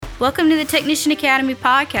Welcome to the Technician Academy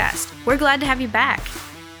podcast. We're glad to have you back.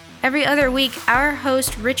 Every other week, our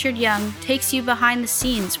host Richard Young takes you behind the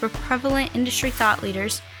scenes with prevalent industry thought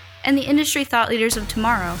leaders and the industry thought leaders of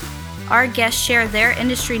tomorrow. Our guests share their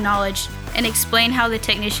industry knowledge and explain how the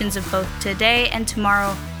technicians of both today and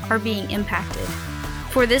tomorrow are being impacted.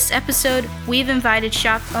 For this episode, we've invited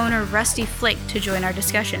shop owner Rusty Flake to join our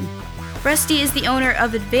discussion. Rusty is the owner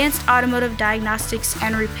of Advanced Automotive Diagnostics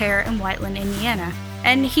and Repair in Whiteland, Indiana,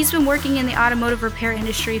 and he's been working in the automotive repair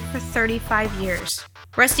industry for 35 years.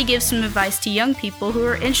 Rusty gives some advice to young people who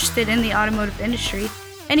are interested in the automotive industry,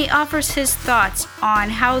 and he offers his thoughts on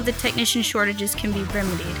how the technician shortages can be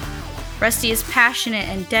remedied. Rusty is passionate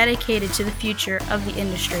and dedicated to the future of the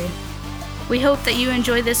industry. We hope that you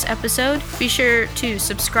enjoy this episode. Be sure to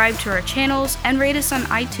subscribe to our channels and rate us on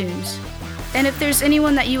iTunes. And if there's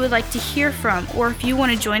anyone that you would like to hear from, or if you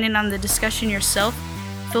want to join in on the discussion yourself,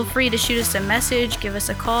 feel free to shoot us a message, give us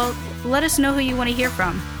a call, let us know who you want to hear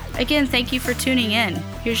from. Again, thank you for tuning in.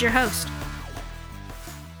 Here's your host.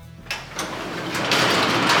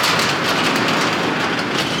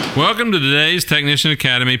 Welcome to today's Technician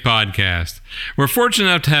Academy podcast. We're fortunate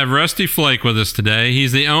enough to have Rusty Flake with us today.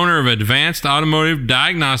 He's the owner of Advanced Automotive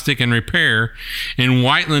Diagnostic and Repair in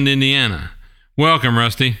Whiteland, Indiana. Welcome,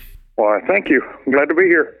 Rusty. Why, thank you. I'm glad to be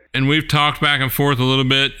here. And we've talked back and forth a little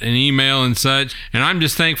bit in email and such, and I'm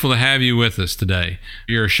just thankful to have you with us today.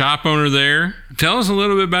 You're a shop owner there. Tell us a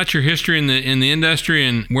little bit about your history in the industry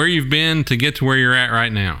and where you've been to get to where you're at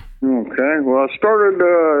right now. Okay. Well, I started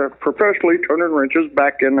professionally turning wrenches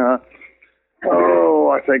back in, I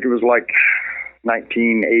think it was like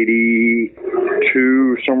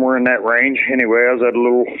 1982, somewhere in that range. Anyway, I was at a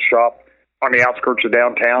little shop on the outskirts of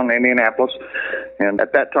downtown Indianapolis, and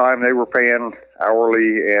at that time they were paying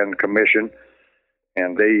hourly and commission,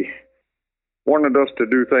 and they wanted us to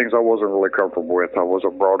do things I wasn't really comfortable with. I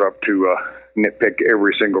wasn't brought up to nitpick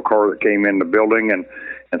every single car that came in the building and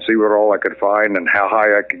see what all I could find and how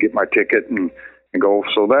high I could get my ticket and go.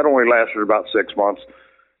 So that only lasted about 6 months,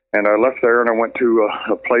 and I left there and I went to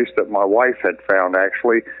a place that my wife had found,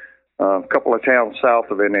 actually, a couple of towns south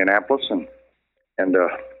of Indianapolis, and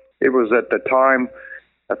it was at the time,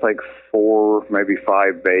 I think 4, maybe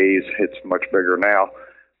 5 bays. It's much bigger now.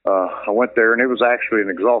 I went there, and it was actually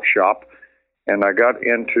an exhaust shop, and I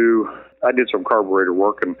did some carburetor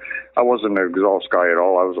work, and I wasn't an exhaust guy at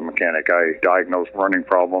all. I was a mechanic. I diagnosed running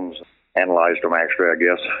problems, analyzed them, actually, I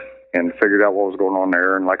guess, and figured out what was going on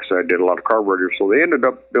there. And like I said, I did a lot of carburetors. So they ended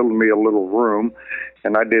up building me a little room,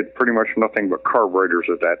 and I did pretty much nothing but carburetors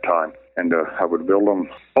at that time. And I would build them.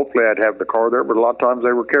 Hopefully I'd have the car there, but a lot of times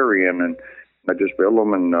they were carry-in, and I just build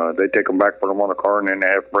them, and they'd take them back, put them on the car, and then they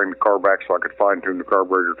have to bring the car back so I could fine-tune the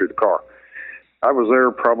carburetor to the car. I was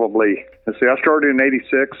there probably, I started in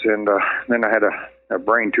 86, and then I had a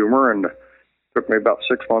brain tumor, and it took me about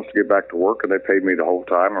 6 months to get back to work, and they paid me the whole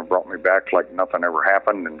time and brought me back like nothing ever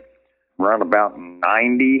happened. And around about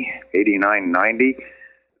 89, 90,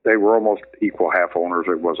 they were almost equal half owners.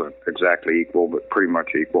 It wasn't exactly equal, but pretty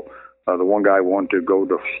much equal. The one guy wanted to go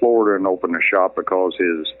to Florida and open a shop because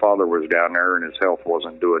his father was down there and his health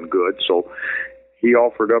wasn't doing good. So he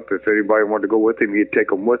offered up if anybody wanted to go with him, he'd take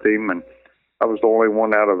them with him. And I was the only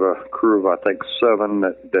one out of a crew of, I think, 7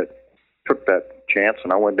 that took that chance.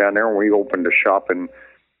 And I went down there and we opened a shop in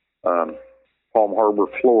Palm Harbor,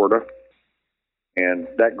 Florida. And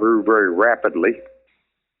that grew very rapidly.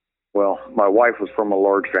 Well, my wife was from a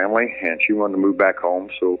large family and she wanted to move back home.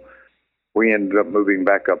 So we ended up moving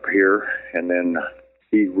back up here, and then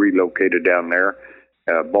he relocated down there,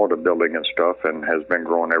 bought a building and stuff, and has been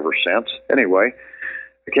growing ever since. Anyway,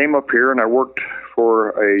 I came up here, and I worked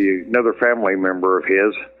for another family member of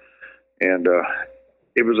his, and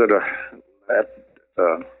it was at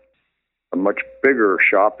a much bigger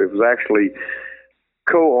shop. It was actually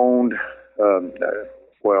co-owned. The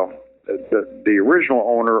original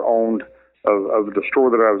owner owned of the store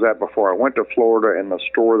that I was at before I went to Florida, and the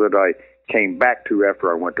store that I came back to after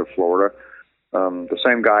I went to Florida. The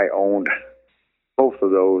same guy owned both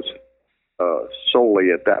of those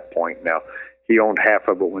solely at that point. Now, he owned half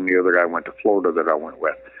of it when the other guy went to Florida that I went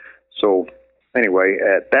with. So anyway,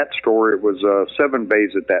 at that store, it was 7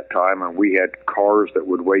 bays at that time, and we had cars that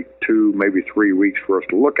would wait 2, maybe 3 weeks for us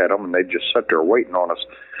to look at them, and they'd just sit there waiting on us.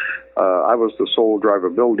 I was the sole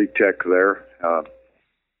drivability tech there.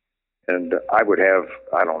 And I would have,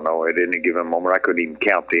 I don't know, at any given moment, I couldn't even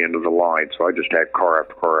count the end of the line. So I just had car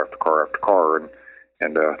after car after car after car.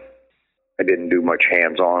 And I didn't do much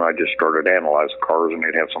hands-on. I just started analyzing cars, and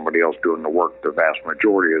they'd have somebody else doing the work the vast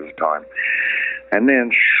majority of the time. And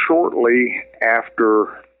then shortly after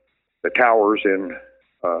the towers in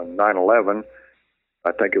 9/11,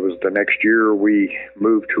 I think it was the next year we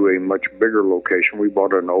moved to a much bigger location. We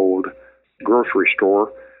bought an old grocery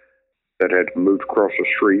store that had moved across the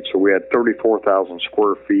street. So we had 34,000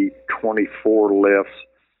 square feet, 24 lifts.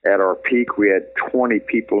 At our peak, we had 20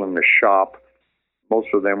 people in the shop. Most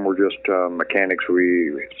of them were just mechanics.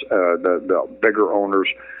 The bigger owners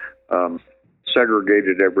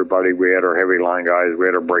segregated everybody. We had our heavy line guys, we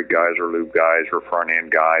had our brake guys, our lube guys, our front end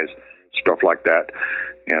guys, stuff like that.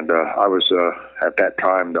 And I was at that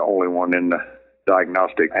time the only one in the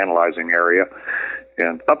diagnostic analyzing area.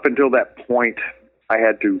 And up until that point, I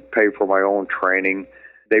had to pay for my own training.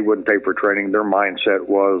 They wouldn't pay for training. Their mindset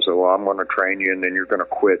was, oh, I'm going to train you and then you're going to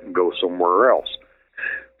quit and go somewhere else.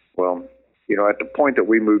 Well, at the point that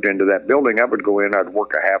we moved into that building, I would go in, I'd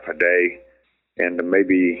work a half a day and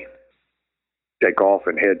maybe take off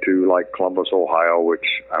and head to like Columbus, Ohio, which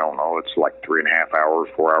I don't know, it's like 3.5 hours,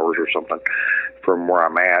 4 hours or something from where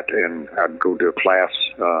I'm at. And I'd go to a class.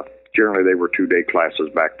 Generally, they were 2-day classes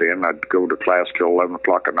back then. I'd go to class till 11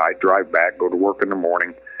 o'clock at night, drive back, go to work in the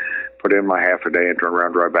morning, put in my half a day and turn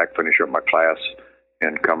around, drive back, finish up my class,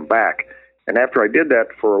 and come back. And after I did that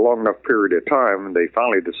for a long enough period of time, they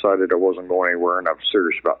finally decided I wasn't going anywhere and I was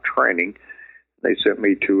serious about training. They sent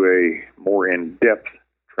me to a more in-depth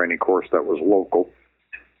training course that was local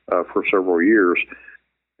for several years.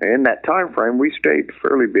 In that time frame, we stayed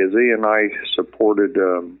fairly busy, and I supported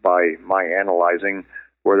by my analyzing,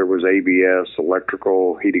 whether it was ABS,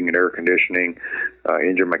 electrical, heating and air conditioning,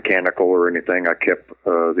 engine mechanical, or anything. I kept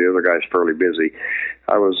the other guys fairly busy.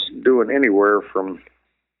 I was doing anywhere from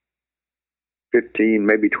 15,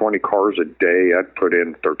 maybe 20 cars a day. I'd put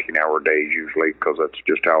in 13-hour days usually because that's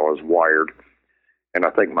just how I was wired. And I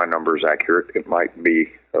think my number is accurate. It might be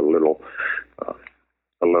a little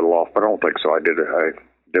off, but I don't think so. I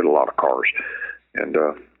did a lot of cars, and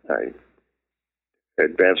I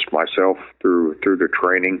advanced myself through the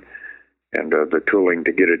training and the tooling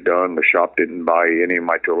to get it done. The shop didn't buy any of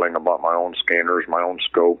my tooling. I bought my own scanners, my own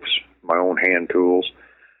scopes, my own hand tools.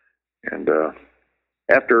 And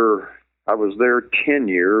after I was there 10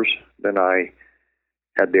 years, then I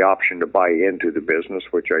had the option to buy into the business,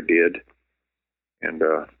 which I did. And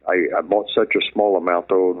I bought such a small amount,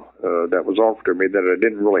 though, that was offered to me that I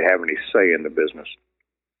didn't really have any say in the business.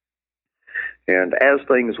 And as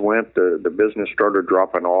things went, the business started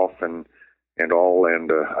dropping off and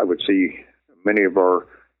I would see many of our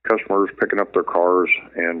customers picking up their cars,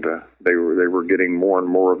 and they were getting more and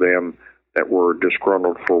more of them that were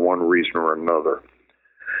disgruntled for one reason or another.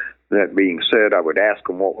 That being said, I would ask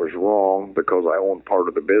them what was wrong because I owned part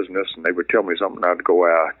of the business, and they would tell me something. I'd go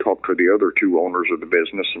out, talk to the other two owners of the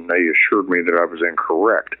business, and they assured me that I was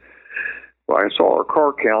incorrect. Well, I saw our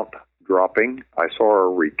car count dropping. I saw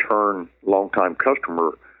our return long-time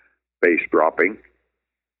customer base dropping,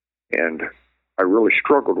 and I really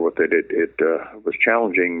struggled with it. It was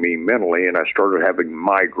challenging me mentally, and I started having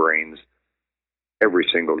migraines every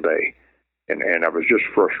single day. And I was just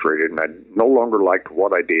frustrated, and I no longer liked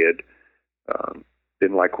what I did,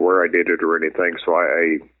 didn't like where I did it or anything. So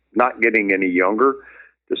I not getting any younger,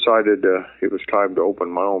 decided it was time to open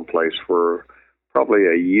my own place. For probably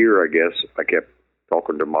a year, I guess, I kept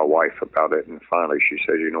talking to my wife about it, and finally she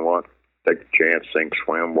said, you know what, take the chance, sink,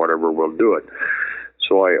 swim, whatever, we'll do it.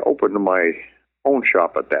 So I opened my own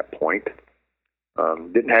shop at that point.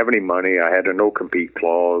 Didn't have any money. I had a no-compete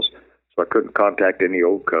clause. So I couldn't contact any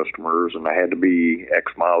old customers, and I had to be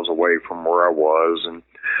X miles away from where I was, and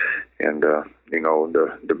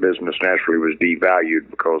the business naturally was devalued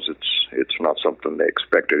because it's not something they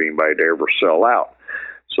expected anybody to ever sell out.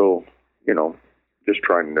 So, just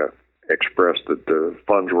trying to express that the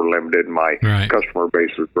funds were limited, and my customer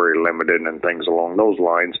base was very limited, and things along those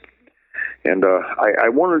lines. And I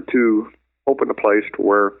wanted to open a place to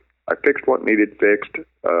where I fixed what needed fixed,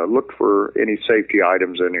 looked for any safety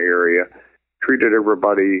items in the area, treated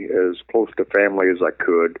everybody as close to family as I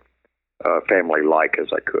could, family-like as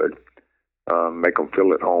I could, make them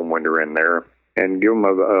feel at home when they're in there, and give them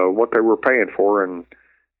what they were paying for, and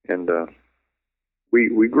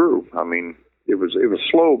we grew. I mean, it was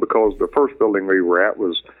slow because the first building we were at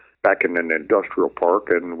was back in an industrial park,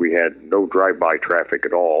 and we had no drive-by traffic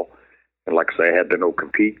at all. And like I say, I had the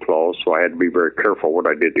no-compete clause, so I had to be very careful what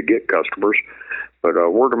I did to get customers. But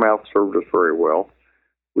word of mouth served us very well.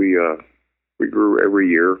 We grew every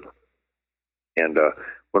year. And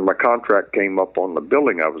when my contract came up on the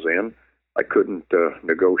building I was in, I couldn't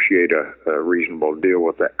negotiate a reasonable deal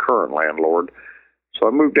with that current landlord. So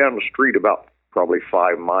I moved down the street about probably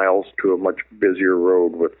 5 miles to a much busier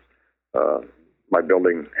road with my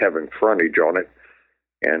building having frontage on it.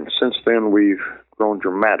 And since then, we've grown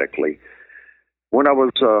dramatically. When I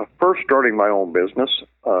was first starting my own business,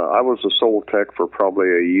 I was a sole tech for probably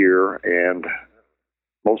a year, and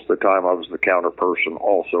most of the time I was the counter person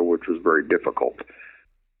also, which was very difficult,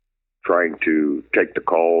 trying to take the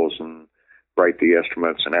calls and write the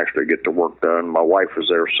estimates and actually get the work done. My wife was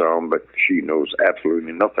there some, but she knows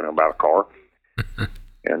absolutely nothing about a car.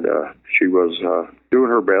 And she was doing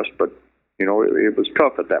her best, but, you know, it was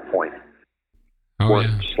tough at that point.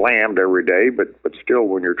 Weren't slammed every day, but still,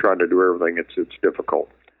 when you're trying to do everything, it's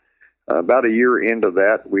difficult. About a year into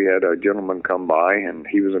that, we had a gentleman come by, and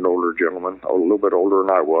he was an older gentleman, a little bit older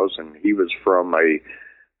than I was, and he was from a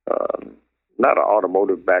not an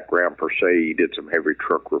automotive background per se. He did some heavy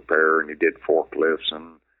truck repair, and he did forklifts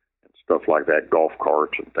and stuff like that, golf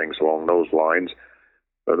carts and things along those lines.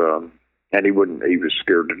 But and he was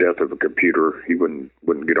scared to death of a computer. He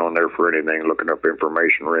wouldn't get on there for anything, looking up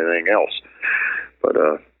information or anything else. But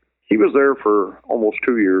he was there for almost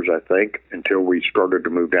 2 years, I think, until we started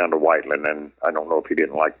to move down to Whiteland. And I don't know if he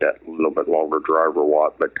didn't like that little bit longer drive or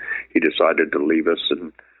what, but he decided to leave us.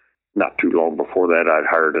 And not too long before that, I'd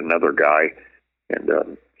hired another guy.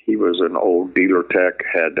 And he was an old dealer tech,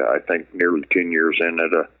 had, I think, nearly 10 years in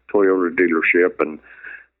at a Toyota dealership and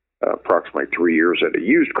approximately 3 years at a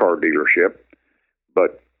used car dealership.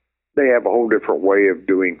 But they have a whole different way of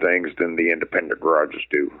doing things than the independent garages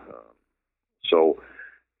do. So,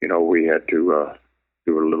 you know, we had to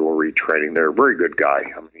do a little retraining there. Very good guy.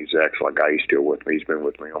 I mean, he's an excellent guy. He's still with me. He's been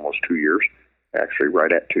with me almost 2 years, actually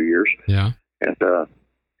right at 2 years. Yeah. And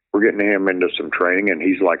we're getting him into some training, and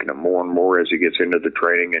he's liking it more and more as he gets into the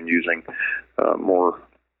training and using more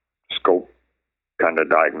scope kind of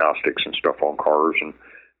diagnostics and stuff on cars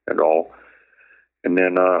and all. And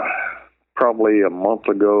then probably a month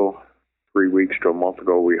ago, 3 weeks to a month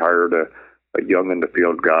ago, we hired a young in the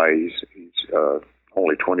field guy. He's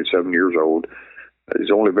only 27 years old.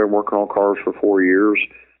 He's only been working on cars for 4 years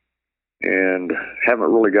and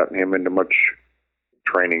haven't really gotten him into much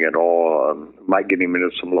training at all. Might get him into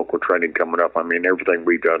some local training coming up. I mean, everything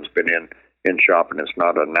we've done has been in shop, and it's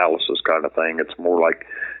not an analysis kind of thing. It's more like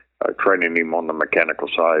training him on the mechanical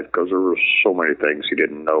side, because there were so many things he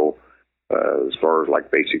didn't know as far as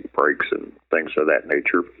like basic brakes and things of that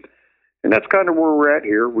nature. And that's kind of where we're at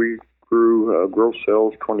here. We grew gross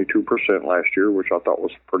sales 22% last year, which I thought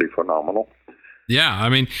was pretty phenomenal. Yeah, I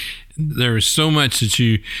mean, there was so much that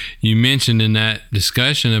you mentioned in that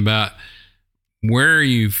discussion about where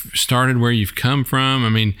you've started, where you've come from. I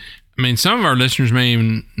mean, some of our listeners may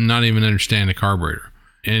not even understand a carburetor.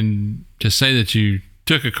 And to say that you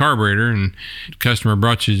took a carburetor and the customer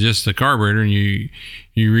brought you just the carburetor and you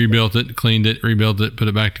rebuilt it, cleaned it, rebuilt it, put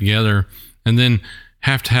it back together, and then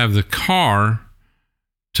have to have the car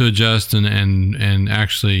to adjust and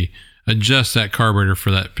actually adjust that carburetor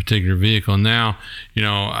for that particular vehicle. Now, you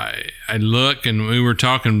know, I look, and we were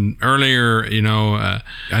talking earlier, you know,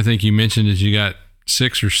 I think you mentioned that you got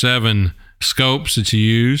 6 or 7 scopes that you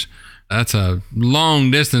use. That's a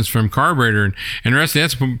long distance from carburetor. And Rusty,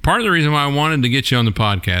 that's part of the reason why I wanted to get you on the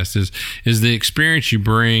podcast is the experience you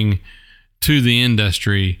bring to the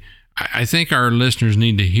industry. I think our listeners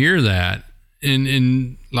need to hear that.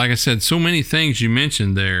 And like I said, so many things you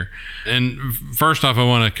mentioned there. And first off, I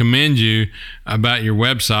want to commend you about your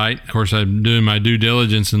website. Of course, I'm doing my due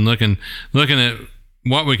diligence and looking at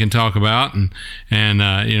what we can talk about. And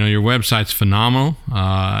you know, your website's phenomenal.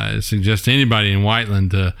 I suggest anybody in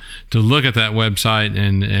Whiteland to look at that website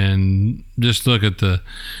and just look at the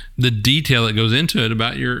detail that goes into it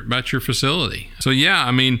about your facility. So yeah,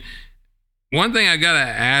 I mean, one thing I got to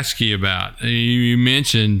ask you about, you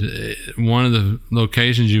mentioned one of the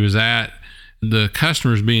locations you was at, the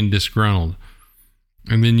customers being disgruntled.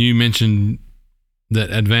 And then you mentioned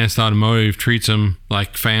that Advanced Automotive treats them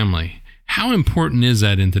like family. How important is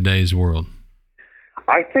that in today's world?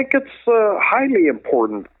 I think it's highly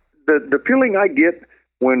important. The feeling I get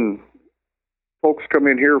when folks come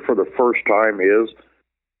in here for the first time is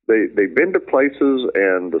they've been to places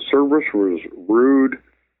and the service was rude.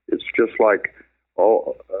 It's just like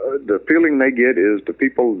the feeling they get is the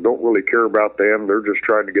people don't really care about them. They're just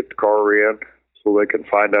trying to get the car in so they can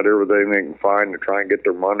find out everything they can find to try and get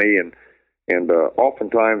their money. And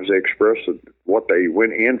oftentimes they express that what they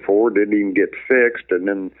went in for didn't even get fixed. And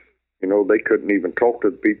then, you know, they couldn't even talk to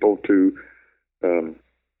the people to, you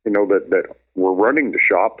know, that were running the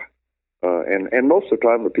shop. And most of the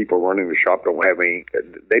time the people running the shop don't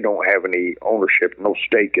have any ownership, no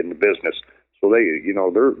stake in the business. So they, you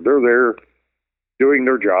know, they're there doing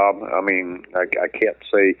their job. I mean, I can't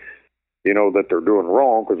say, you know, that they're doing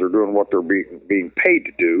wrong, because they're doing what they're being paid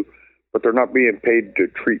to do, but they're not being paid to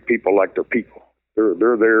treat people like they're people. They're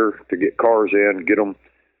there to get cars in, get them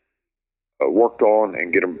worked on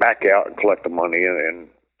and get them back out and collect the money. And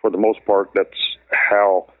for the most part, that's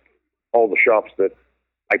how all the shops that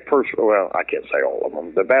I personally, well, I can't say all of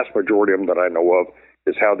them, the vast majority of them that I know of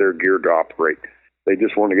is how they're geared to operate. They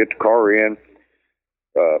just want to get the car in,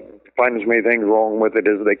 find as many things wrong with it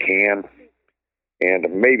as they can,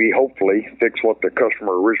 and maybe, hopefully, fix what the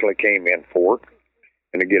customer originally came in for,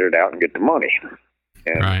 and to get it out and get the money.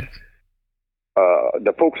 And right.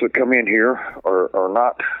 The folks that come in here are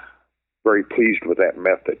not very pleased with that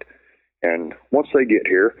method. And once they get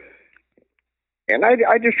here, and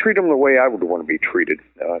I just treat them the way I would want to be treated.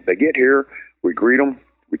 They get here, we greet them,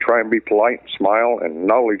 we try and be polite, smile, and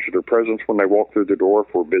acknowledge their presence when they walk through the door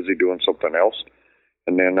if we're busy doing something else.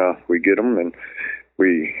 And then we get them, and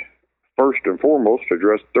we first and foremost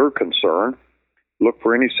address their concern, look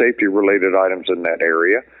for any safety-related items in that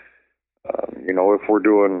area. If we're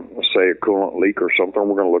doing, say, a coolant leak or something,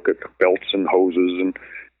 we're going to look at belts and hoses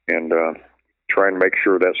and try and make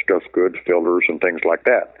sure that stuff's good, filters and things like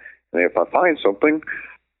that. And if I find something,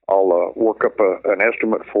 I'll work up an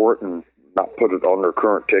estimate for it and not put it on their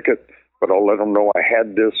current ticket, but I'll let them know I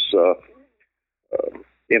had this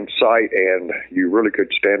in sight, and you really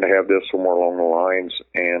could stand to have this somewhere along the lines,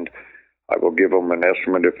 and I will give them an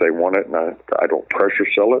estimate if they want it, and I don't pressure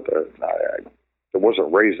sell it. It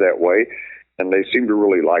wasn't raised that way, and they seem to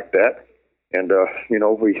really like that. And,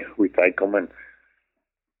 we thank them, and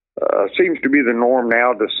seems to be the norm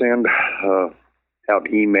now to send out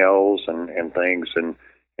emails and things and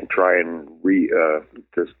try and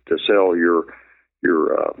to sell your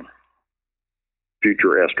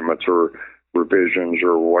future estimates or revisions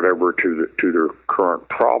or whatever to their current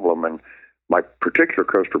problem. And my particular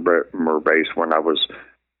customer base, when I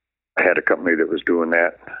had a company that was doing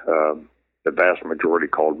that, the vast majority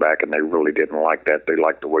called back and they really didn't like that. They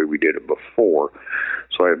liked the way we did it before.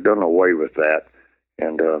 So I've done away with that.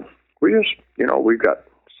 And we just, we've got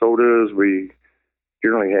sodas. We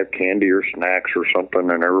generally have candy or snacks or something,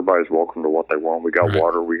 and everybody's welcome to what they want. We got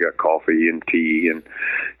water, we got coffee and tea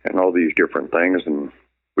and all these different things. And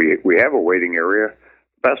we have a waiting area.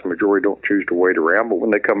 The vast majority don't choose to wait around, but when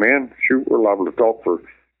they come in, shoot, we're liable to talk for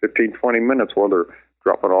 15, 20 minutes while they're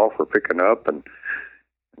dropping off or picking up and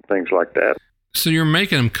things like that. So you're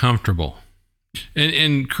making them comfortable.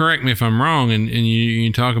 And correct me if I'm wrong, and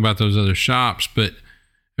you talk about those other shops, but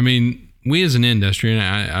I mean, we as an industry, and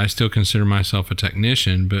I still consider myself a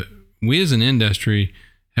technician, but we as an industry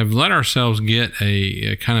have let ourselves get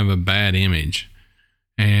a kind of a bad image.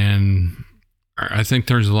 And I think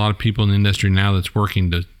there's a lot of people in the industry now that's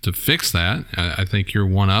working to fix that. I think you're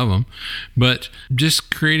one of them. But just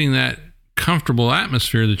creating that comfortable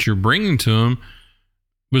atmosphere that you're bringing to them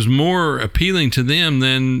was more appealing to them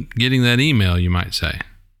than getting that email, you might say.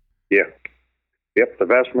 Yeah. Yep, the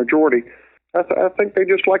vast majority. I think they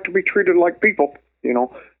just like to be treated like people, and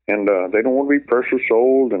they don't want to be pressure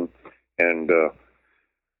sold and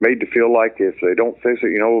made to feel like if they don't fix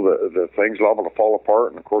it, the thing's liable to fall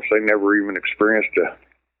apart. And of course, they never even experienced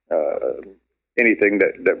anything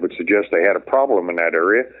that would suggest they had a problem in that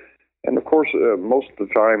area. And of course, most of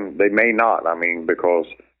the time they may not. I mean, because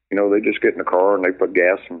they just get in the car and they put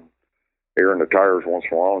gas and air in the tires once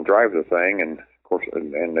in a while and drive the thing, and of course,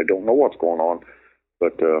 and they don't know what's going on.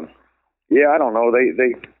 But yeah, I don't know.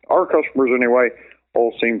 They our customers anyway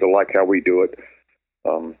all seem to like how we do it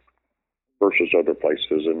versus other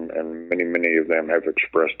places, and many of them have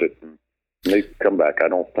expressed it, and they come back. I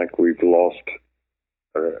don't think we've lost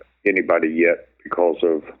anybody yet because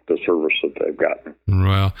of the service that they've gotten.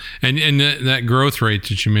 Well, and that growth rate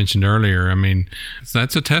that you mentioned earlier, I mean,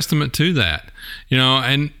 that's a testament to that.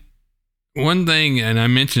 And one thing, and I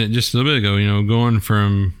mentioned it just a little bit ago, going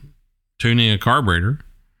from tuning a carburetor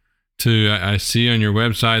to, I see on your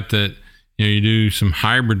website that you do some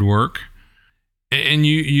hybrid work, and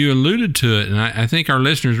you alluded to it, and I think our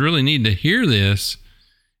listeners really need to hear this,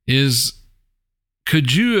 is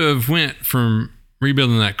could you have went from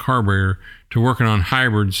rebuilding that carburetor to working on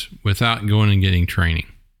hybrids without going and getting training?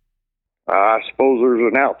 I suppose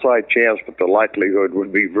there's an outside chance, but the likelihood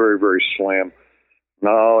would be very, very slim.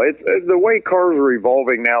 No, the way cars are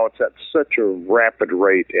evolving now, it's at such a rapid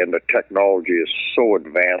rate, and the technology is so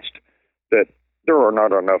advanced that there are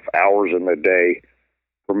not enough hours in the day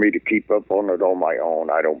for me to keep up on it on my own,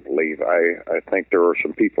 I don't believe. I think there are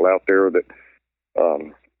some people out there that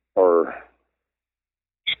are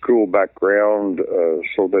school background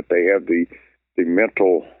so that they have the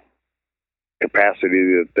mental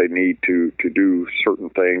capacity that they need to do certain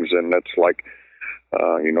things, and that's like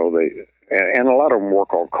they and a lot of them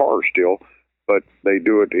work on cars still, but they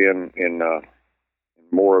do it in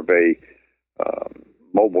more of a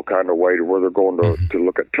mobile kind of way to where they're going to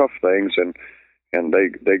look at tough things, and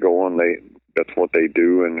they go on, that's what they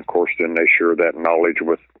do, and of course then they share that knowledge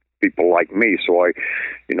with people like me. So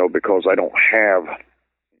because I don't have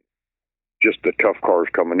just the tough cars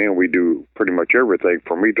coming in, we do pretty much everything.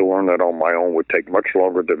 For me to learn that on my own would take much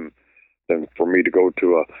longer than for me to go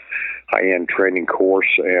to a high-end training course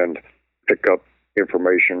and pick up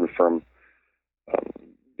information from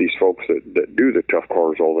these folks that do the tough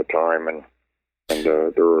cars all the time, and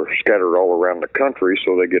they're scattered all around the country,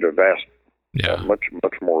 so they get a vast,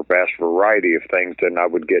 much more vast variety of things than I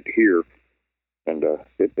would get here, and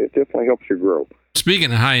it definitely helps you grow.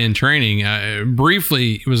 Speaking of high-end training, I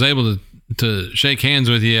briefly was able to shake hands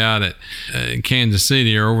with you out at Kansas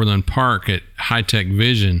City or Overland Park at High Tech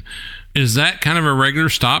Vision. Is that kind of a regular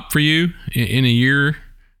stop for you in a year?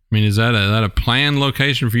 I mean, is that a planned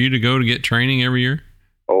location for you to go to get training every year?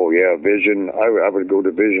 Oh yeah, Vision. I would go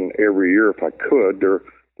to Vision every year if I could. There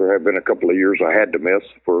have been a couple of years I had to miss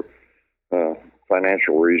for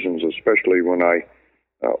financial reasons, especially when I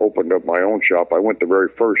opened up my own shop. I went the very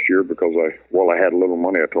first year because I had a little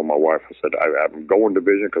money. I told my wife, I said, I'm going to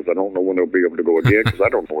Vision because I don't know when they'll be able to go again, because I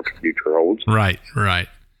don't know what the future holds. Right.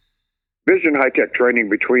 Vision High Tech Training,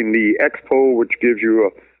 between the expo, which gives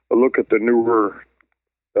you a look at the newer,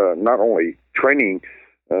 not only training,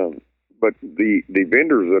 but the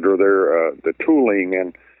vendors that are there, the tooling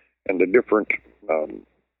and the different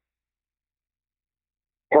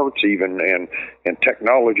parts even, and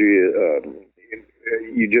technology.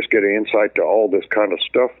 You just get an insight to all this kind of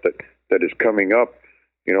stuff that is coming up,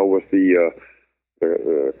 with the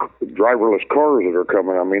driverless cars that are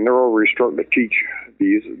coming. I mean, they're already starting to teach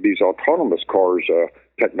these autonomous cars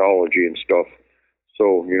technology and stuff.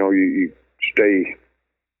 So, you stay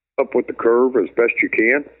up with the curve as best you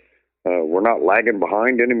can. We're not lagging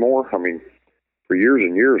behind anymore. I mean, for years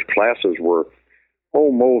and years, classes were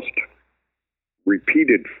almost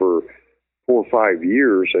repeated for 4 or 5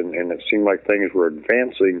 years, and it seemed like things were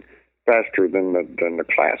advancing faster than the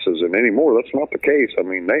classes. And anymore, that's not the case. I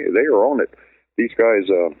mean, they are on it. These guys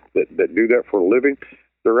that do that for a living,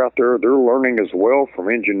 they're out there, they're learning as well from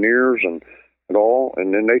engineers and all,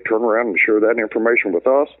 and then they turn around and share that information with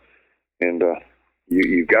us. And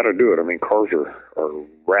you've got to do it. I mean, cars are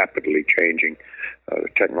rapidly changing.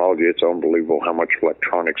 Technology, it's unbelievable how much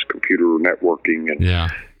electronics, computer networking,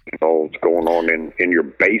 and all that's going on in your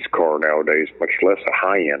base car nowadays, much less a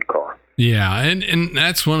high-end car. Yeah, and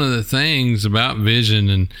that's one of the things about Vision,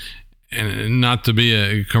 and not to be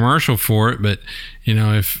a commercial for it, but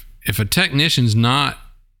if a technician's not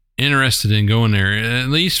interested in going there, at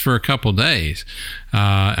least for a couple days.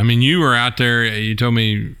 I mean, you were out there, you told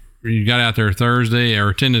me you got out there Thursday, or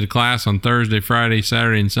attended a class on Thursday, Friday,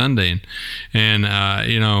 Saturday, and Sunday. And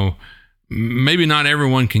maybe not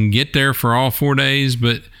everyone can get there for all 4 days,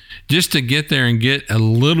 but just to get there and get a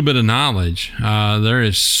little bit of knowledge, there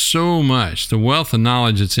is so much. The wealth of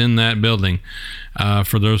knowledge that's in that building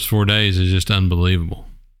for those 4 days is just unbelievable.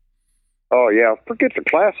 Oh, yeah. Forget the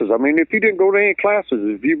classes. I mean, if you didn't go to any classes,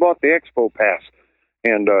 if you bought the Expo Pass,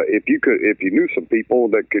 and if you knew some people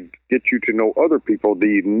that could get you to know other people,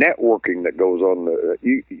 the networking that goes on,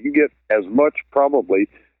 you get as much probably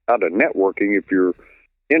out of networking if you're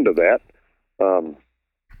into that.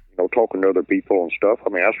 Talking to other people and stuff. I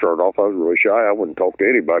mean, I started off, I was really shy. I wouldn't talk to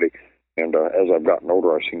anybody. And as I've gotten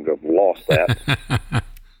older, I seem to have lost that.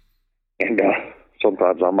 And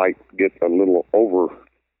sometimes I might get a little over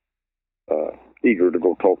eager to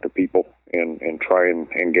go talk to people and try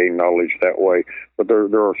and gain knowledge that way. But there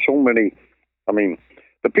are so many. I mean,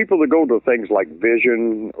 the people that go to things like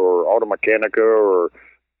Vision or Automechanica or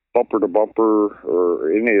Bumper to Bumper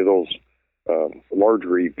or any of those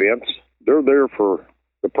larger events, they're there for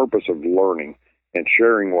the purpose of learning and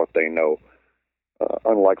sharing what they know.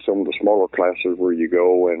 Unlike some of the smaller classes where you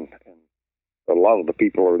go and a lot of the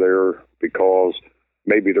people are there because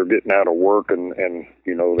maybe they're getting out of work and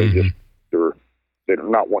they just they're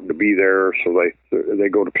not wanting to be there, so they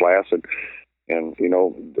go to class and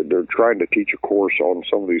they're trying to teach a course on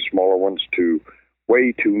some of these smaller ones to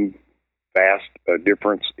way too vast a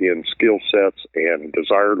difference in skill sets and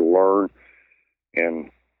desire to learn.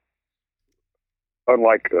 And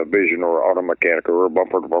unlike a Vision or Automechanica or a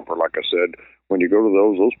Bumper to Bumper, like I said, when you go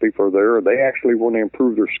to those people are there, they actually want to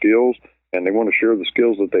improve their skills, and they want to share the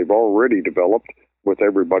skills that they've already developed with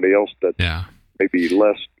everybody else that maybe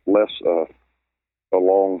less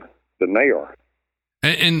along than they are.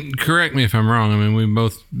 And correct me if I'm wrong. I mean, we've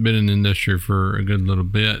both been in the industry for a good little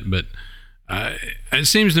bit, but it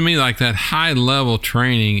seems to me like that high-level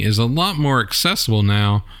training is a lot more accessible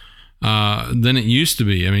now than it used to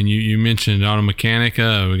be. I mean, you mentioned Auto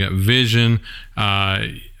Mechanica. We got Vision.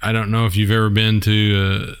 I don't know if you've ever been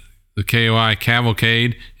to the KOI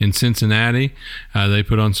Cavalcade in Cincinnati. They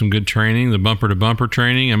put on some good training, the bumper-to-bumper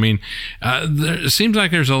training. I mean, it seems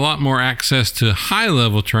like there's a lot more access to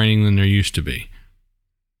high-level training than there used to be.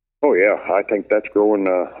 Oh, yeah. I think that's growing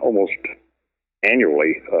almost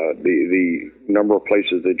annually, the number of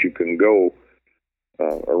places that you can go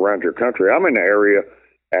around your country. I'm in an area,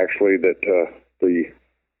 actually, that the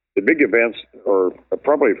big events, or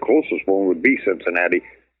probably the closest one, would be Cincinnati.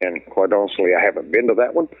 And quite honestly, I haven't been to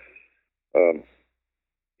that one.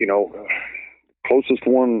 Closest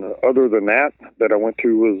one other than that I went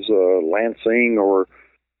to was Lansing or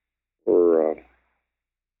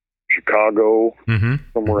Chicago,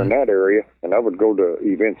 somewhere in that area, and I would go to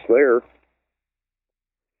events there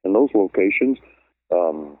in those locations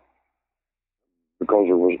because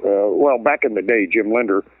there was back in the day, Jim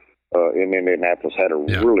Linder in Indianapolis had a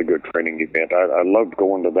really good training event. I loved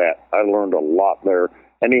going to that. I learned a lot there,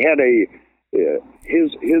 and he had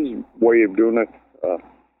his way of doing it.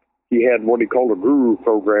 He had what he called a guru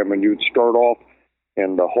program, and you'd start off,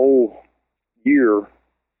 and the whole year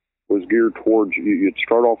was geared towards you'd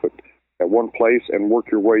start off at one place and work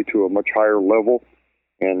your way to a much higher level.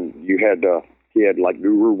 And he had like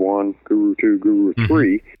Guru 1, Guru 2, Guru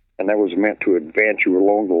 3, and that was meant to advance you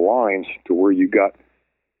along the lines to where you got,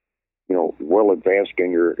 well advanced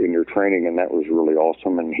in your training, and that was really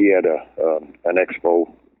awesome. And he had an expo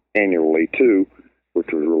annually too, which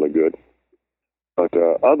was really good. But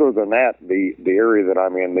other than that, the area that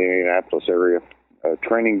I'm in, the Indianapolis area,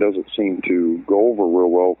 training doesn't seem to go over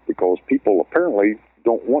real well because people apparently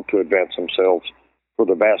don't want to advance themselves for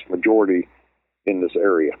the vast majority in this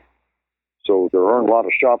area. So there aren't a lot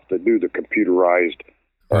of shops that do the computerized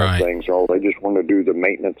things. Or they just want to do the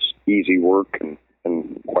maintenance, easy work, and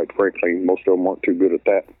quite frankly, most of them aren't too good at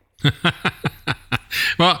that.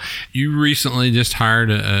 Well, you recently just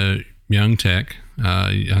hired a young tech.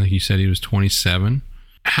 I think you said he was 27.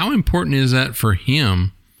 How important is that for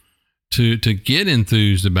him to get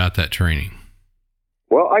enthused about that training?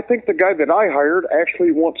 Well, I think the guy that I hired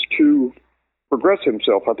actually wants to progress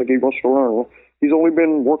himself. I think he wants to learn. He's only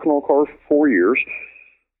been working on cars for 4 years.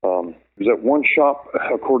 He was at one shop,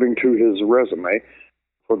 according to his resume,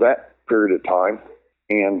 for that period of time.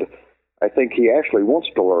 And I think he actually wants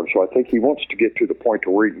to learn. So I think he wants to get to the point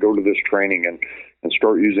to where he can go to this training and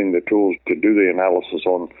start using the tools to do the analysis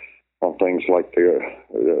on things like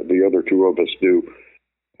the other two of us do.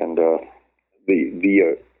 And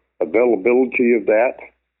the availability of that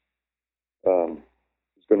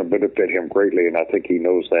is going to benefit him greatly, and I think he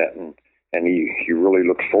knows that, and he really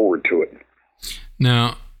looks forward to it.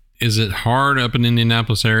 Now, is it hard up in the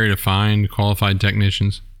Indianapolis area to find qualified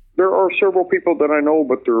technicians? There are several people that I know,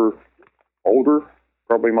 but they're older,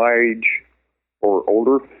 probably my age or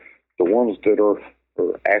older. The ones that are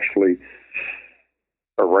actually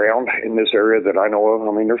around in this area that I know of,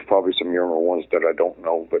 I mean, there's probably some younger ones that I don't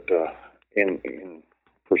know, but in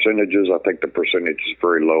percentages, I think the percentage is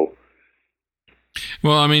very low.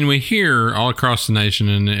 Well, I mean, we hear all across the nation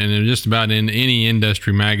and just about in any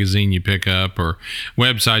industry magazine you pick up or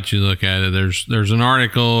website you look at it, there's an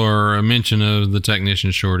article or a mention of the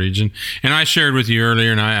technician shortage. And I shared with you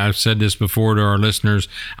earlier, and I've said this before to our listeners,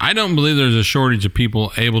 I don't believe there's a shortage of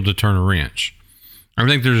people able to turn a wrench. I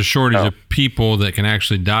think there's a shortage of people that can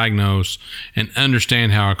actually diagnose and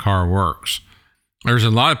understand how a car works. There's a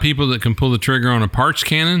lot of people that can pull the trigger on a parts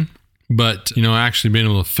cannon, but, actually being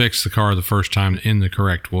able to fix the car the first time in the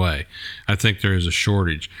correct way. I think there is a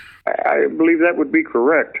shortage. I believe that would be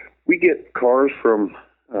correct. We get cars from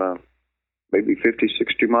maybe 50,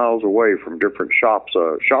 60 miles away from different shops.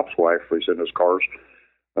 Shops will actually send us cars,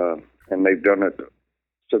 and they've done it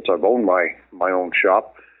since I've owned my own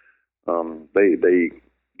shop. They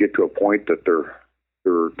get to a point that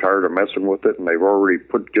they're tired of messing with it, and they've already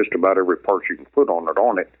put just about every part you can put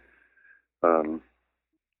on it.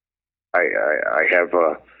 I have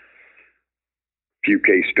a few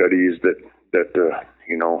case studies that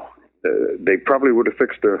they probably would have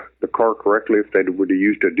fixed the car correctly if they would have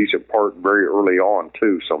used a decent part very early on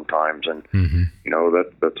too. Sometimes, and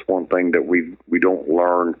that's one thing that we don't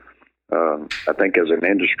learn. I think as an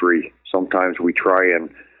industry, sometimes we try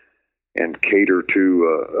and cater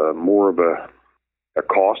to more of a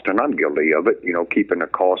cost, and I'm guilty of it. Keeping a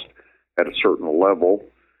cost at a certain level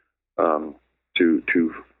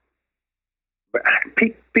to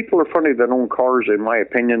people are funny that own cars, in my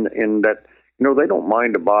opinion, in that, they don't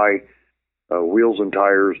mind to buy wheels and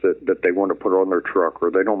tires that they want to put on their truck, or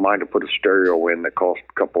they don't mind to put a stereo in that costs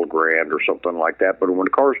a couple of grand or something like that. But when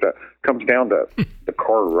the comes down to the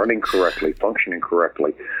car running correctly, functioning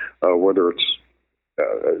correctly, whether it's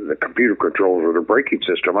the computer controls or the braking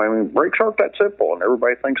system. I mean, brakes aren't that simple, and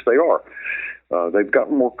everybody thinks they are. They've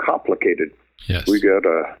gotten more complicated. Yes. We got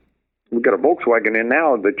a Volkswagen in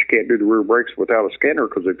now that you can't do the rear brakes without a scanner,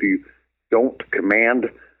 because if you don't command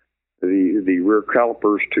the rear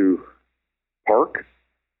calipers to park,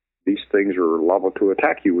 these things are liable to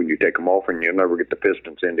attack you when you take them off, and you'll never get the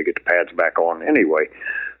pistons in to get the pads back on anyway.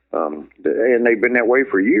 And they've been that way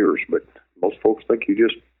for years, but most folks think you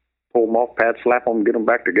just pull them off, pad slap them, get them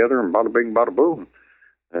back together, and bada bing, bada boom.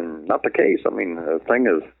 And not the case. I mean, the thing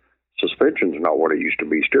is, suspension's not what it used to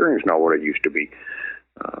be. Steering's not what it used to be.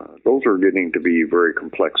 Those are getting to be very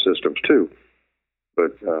complex systems too.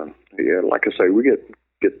 But yeah, like I say, we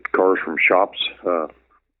get cars from shops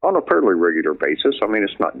on a fairly regular basis. I mean,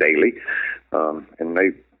 it's not daily, and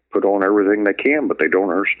they put on everything they can, but they don't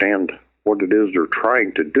understand what it is they're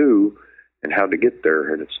trying to do and how to get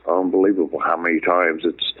there. And it's unbelievable how many times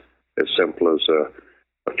it's as simple as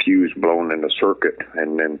a fuse blown in a circuit,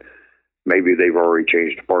 and then maybe they've already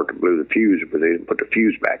changed the part that blew the fuse, but they didn't put the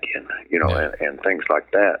fuse back in, and things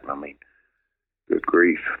like that. I mean, good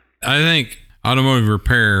grief. I think automotive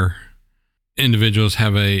repair individuals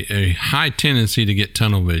have a high tendency to get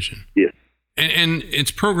tunnel vision. Yes. And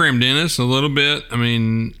it's programmed in us a little bit. I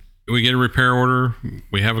mean, we get a repair order,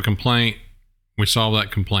 we have a complaint, we solve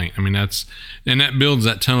that complaint. I mean, that builds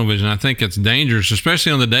that tunnel vision. I think it's dangerous,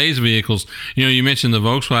 especially on the days vehicles. You mentioned the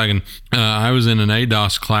Volkswagen. I was in an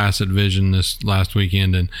ADAS class at Vision this last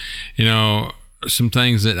weekend, and, some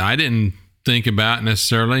things that I didn't think about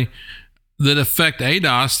necessarily that affect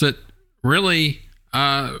ADAS that really,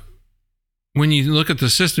 when you look at the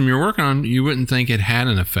system you're working on, you wouldn't think it had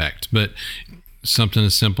an effect. But something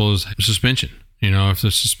as simple as suspension. If the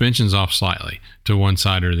suspension's off slightly to one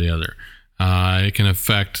side or the other, it can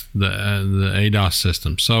affect the ADAS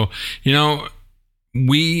system. So,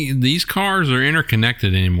 these cars are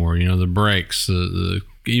interconnected anymore. The brakes,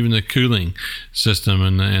 even the cooling system,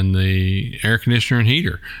 and the air conditioner and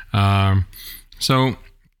heater. So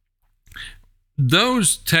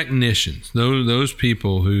those technicians, those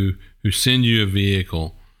people who send you a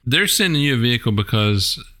vehicle, they're sending you a vehicle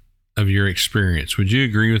because of your experience. Would you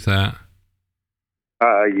agree with that?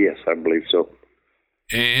 Yes, I believe so.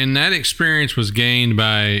 And that experience was gained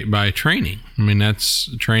by training. I mean,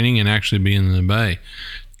 that's training and actually being in the bay.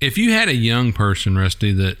 If you had a young person,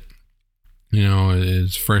 Rusty, that,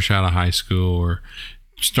 is fresh out of high school or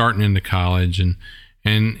starting into college,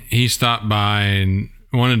 and he stopped by and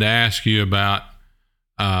wanted to ask you about,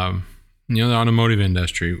 the automotive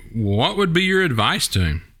industry, what would be your advice to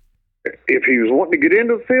him? If he was wanting to get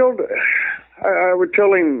into the field, I would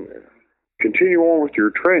tell him, continue on with your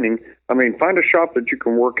training. I mean, find a shop that you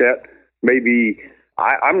can work at. Maybe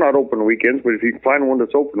I'm not open weekends, but if you can find one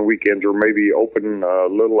that's open weekends, or maybe open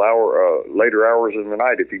later hours in the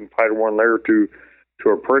night, if you can find one there to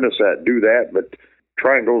apprentice at, do that. But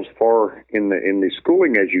try and go as far in the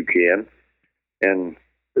schooling as you can. And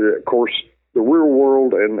of course, the real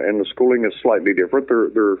world and the schooling is slightly different.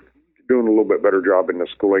 They're doing a little bit better job in the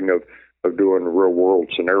schooling of doing real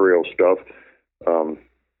world scenario stuff.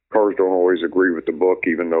 Cars don't always agree with the book,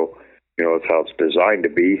 even though it's how it's designed to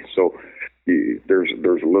be. So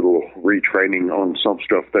there's a little retraining on some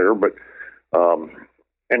stuff there. But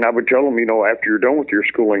and I would tell them, after you're done with your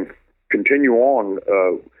schooling, continue on.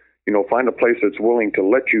 Find a place that's willing to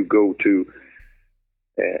let you go to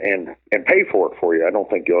and pay for it for you. I don't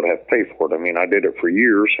think you ought to have to pay for it. I mean, I did it for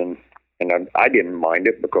years, and I didn't mind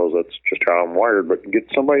it because that's just how I'm wired. But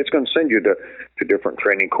get somebody that's going to send you to different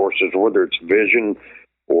training courses, whether it's vision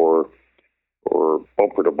or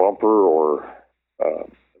bumper to bumper, or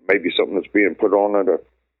maybe something that's being put on at a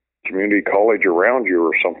community college around you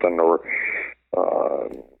or something. Or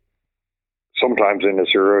sometimes in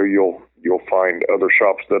this area, you'll find other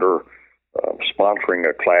shops that are sponsoring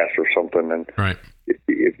a class or something. And right.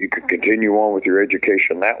 If you could continue on with your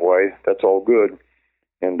education that way, that's all good.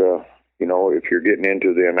 And if you're getting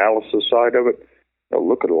into the analysis side of it,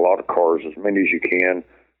 look at a lot of cars, as many as you can.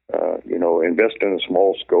 Invest in a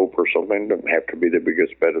small scope or something. It doesn't have to be the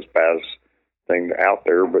biggest, baddest thing out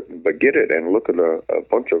there, but get it and look at a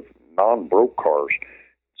bunch of non-broke cars.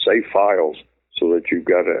 Save files so that you've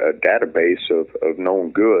got a database of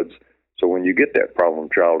known goods. So when you get that problem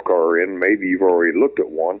child car in, maybe you've already looked at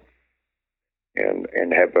one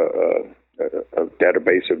and have a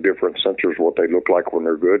database of different sensors, what they look like when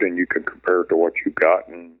they're good, and you can compare it to what you've got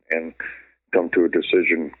and come to a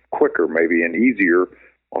decision quicker, maybe, and easier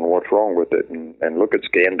on what's wrong with it, and look at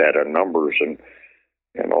scan data numbers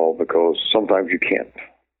and all, because sometimes you can't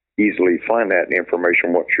easily find that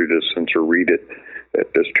information once you just sensor read it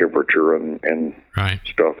at this temperature and right.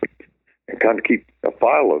 stuff, and kind of keep a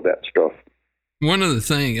file of that stuff. One of the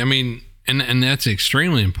things, I mean, and that's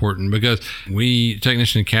extremely important because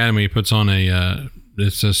Technician Academy puts on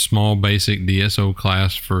it's a small basic DSO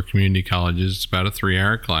class for community colleges. It's about a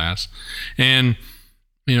 3-hour class. And,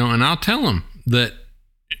 and I'll tell them that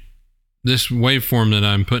this waveform that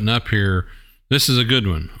I'm putting up here, this is a good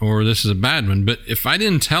one or this is a bad one. But if I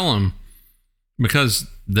didn't tell them, because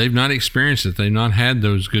they've not experienced it, they've not had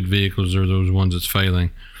those good vehicles or those ones that's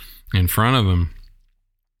failing in front of them,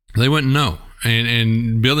 they wouldn't know.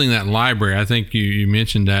 And building that library, I think you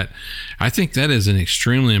mentioned that. I think that is an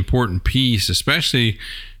extremely important piece, especially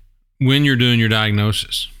when you're doing your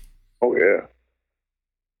diagnosis. Oh yeah,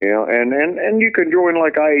 yeah, and you can join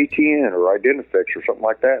like IATN or Identifix or something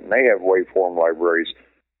like that, and they have waveform libraries.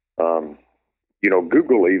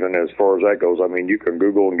 Google, even as far as that goes. I mean, you can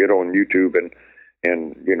Google and get on YouTube,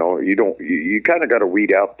 and you kind of got to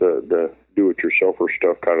weed out the do-it-yourselfer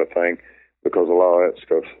stuff kind of thing, because a lot of that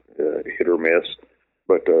stuff hit or miss.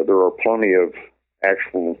 But there are plenty of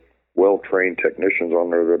actual well-trained technicians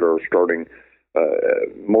on there that are starting,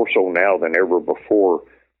 more so now than ever before,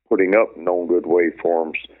 putting up known good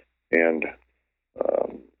waveforms and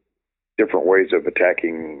different ways of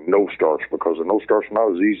attacking no starts, because the no start's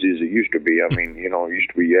not as easy as it used to be. I mean, it used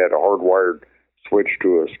to be you had a hardwired switch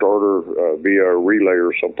to a starter via a relay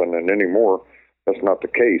or something, and anymore that's not the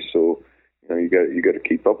case. So you got to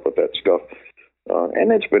keep up with that stuff.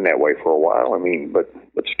 And it's been that way for a while. I mean, but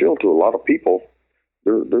still, to a lot of people,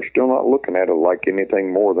 they're still not looking at it like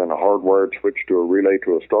anything more than a hardwired switch to a relay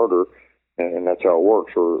to a starter, and that's how it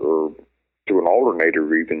works. Or to an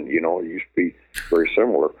alternator, even. It used to be very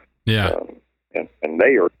similar. Yeah. And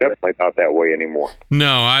they are definitely not that way anymore.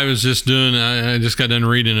 No, I just got done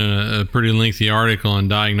reading a pretty lengthy article on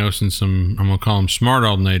diagnosing some, I'm going to call them smart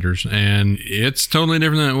alternators, and it's totally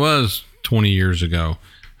different than it was 20 years ago.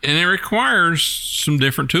 And it requires some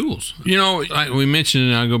different tools. Like we mentioned,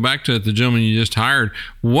 and I'll go back to it, the gentleman you just hired.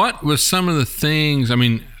 What was some of the things, I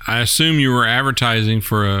mean, I assume you were advertising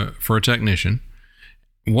for a technician.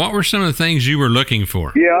 What were some of the things you were looking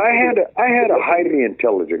for? Yeah, I had a highly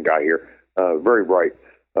intelligent guy here, very bright.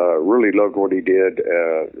 Really loved what he did,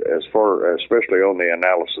 especially on the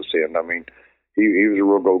analysis end. I mean, he was a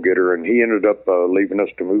real go-getter, and he ended up leaving us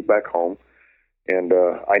to move back home. And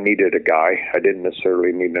I needed a guy. I didn't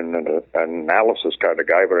necessarily need an analysis kind of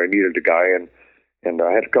guy, but I needed a guy. And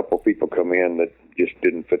I had a couple of people come in that just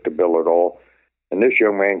didn't fit the bill at all. And this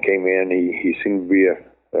young man came in. He seemed to be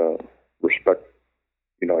a respect.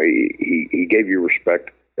 He gave you respect.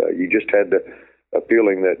 You just had a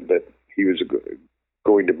feeling that he was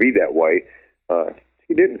going to be that way.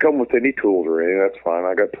 He didn't come with any tools or anything. That's fine.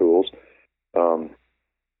 I got tools.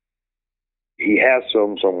 He has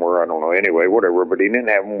some somewhere, I don't know. Anyway, whatever. But he didn't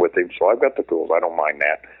have them with him, so I've got the tools. I don't mind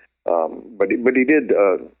that. But he did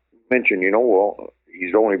mention, well,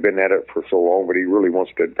 he's only been at it for so long, but he really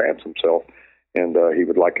wants to advance himself, and he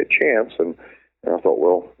would like a chance. And I thought,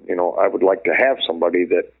 well, I would like to have somebody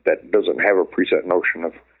that doesn't have a preset notion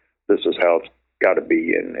of this is how it's got to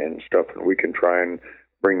be and stuff, and we can try and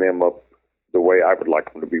bring them up the way I would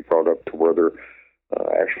like them to be brought up, to where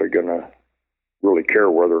they're actually going to really care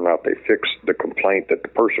whether or not they fix the complaint that the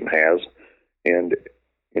person has, and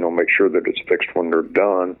make sure that it's fixed when they're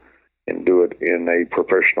done, and do it in a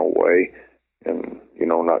professional way, and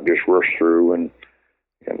not just rush through and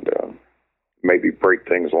maybe break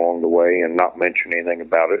things along the way and not mention anything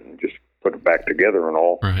about it and just put it back together and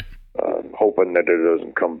all, right. Hoping that it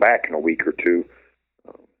doesn't come back in a week or two.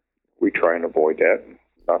 We try and avoid that.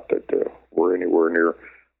 Not that we're anywhere near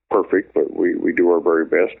perfect, but we do our very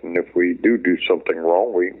best, and if we do something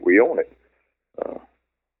wrong, we own it.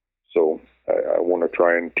 So I want to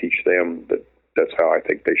try and teach them that that's how I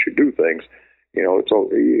think they should do things.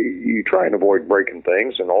 You try and avoid breaking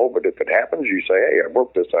things and all, but if it happens, you say, hey, I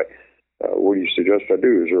broke this. What do you suggest I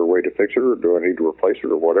do? Is there a way to fix it, or do I need to replace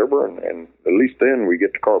it, or whatever? And at least then we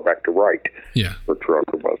get the car back to right. Yeah. Or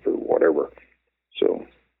truck or bus or whatever.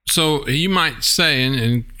 So you might say,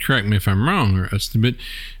 and correct me if I'm wrong, Rusty, but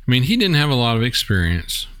I mean, he didn't have a lot of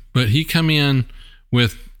experience, but he come in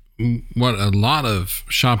with what a lot of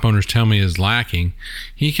shop owners tell me is lacking.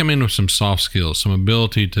 He come in with some soft skills, some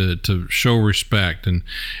ability to show respect, and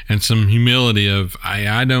some humility of,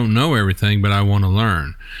 I don't know everything, but I want to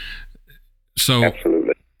learn. So,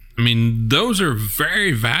 absolutely. I mean, those are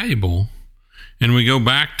very valuable. And we go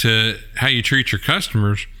back to how you treat your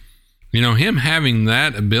customers. Him having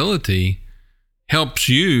that ability helps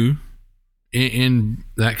you in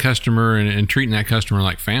that customer and treating that customer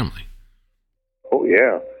like family. Oh,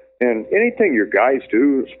 yeah. And anything your guys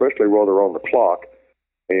do, especially while they're on the clock,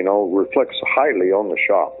 reflects highly on the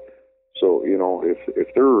shop. So, if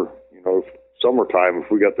they're, if summertime,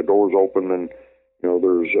 if we got the doors open, then,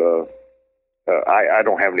 there's, I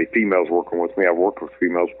don't have any females working with me. I've worked with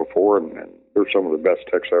females before, and they're some of the best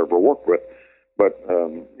techs I ever worked with. But,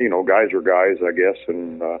 guys are guys, I guess.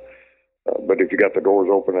 And, but if you got the doors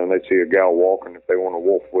open and they see a gal walking, if they want a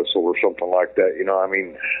wolf whistle or something like that,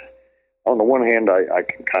 on the one hand, I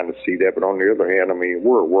can kind of see that, but on the other hand,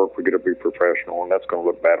 we're at work, we got to be professional, and that's going to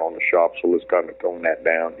look bad on the shop, so let's kind of tone that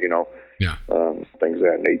down, Yeah. Things of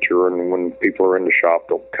that nature. And when people are in the shop,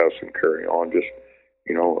 don't cuss and carry on. Just,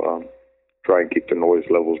 try and keep the noise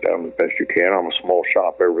levels down as best you can. I'm a small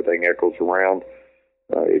shop, everything echoes around.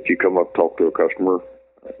 If you come up, talk to a customer,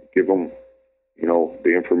 give them,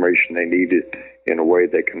 the information they need it in a way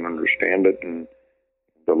they can understand it, and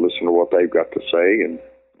they'll listen to what they've got to say, and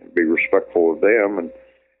be respectful of them,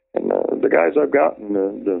 and the guys I've got, and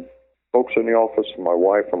the folks in the office, and my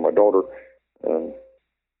wife and my daughter.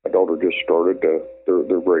 My daughter just started.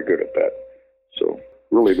 They're very good at that. So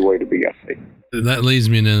really, the way to be, I think. That leads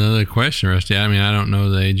me to another question, Rusty. I don't know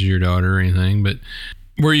the age of your daughter or anything, but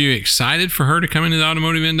were you excited for her to come into the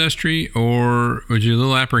automotive industry, or was you a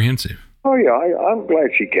little apprehensive? Oh yeah, I'm glad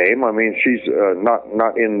she came. She's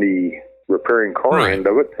not in the repairing car end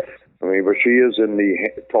of it. But she is in the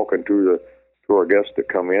talking to our guests that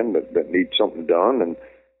come in that need something done,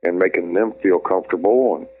 and making them feel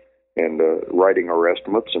comfortable, and writing our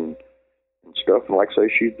estimates and stuff. And like I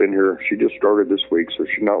say, she's been here. She just started this week, so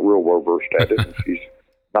she's not real well versed at it. And she's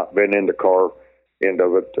not been in the car end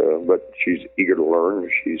of it, but she's eager to learn.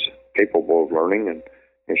 She's capable of learning,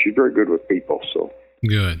 and she's very good with people. So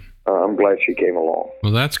good. I'm glad she came along.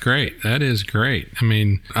 Well, that's great. That is great.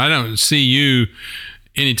 I don't see you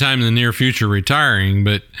anytime in the near future retiring,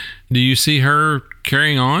 but do you see her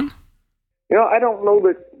carrying on? I don't know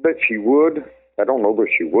that she would. I don't know that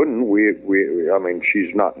she wouldn't.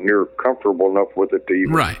 She's not near comfortable enough with it to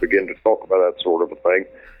even begin to talk about that sort of a thing.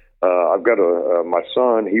 I've got my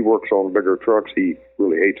son, he works on bigger trucks. He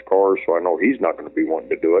really hates cars, so I know he's not going to be wanting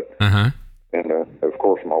to do it. Uh-huh. And, of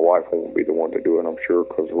course, my wife won't be the one to do it, I'm sure,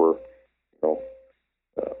 because we're,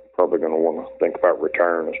 probably going to want to think about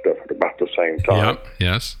retiring and stuff at about the same time. Yep.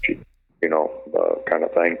 Yes. Kind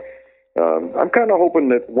of thing. I'm kind of hoping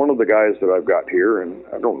that one of the guys that I've got here, and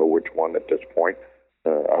I don't know which one at this point,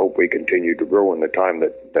 I hope we continue to grow in the time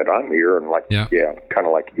that I'm here. And kind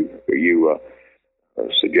of like you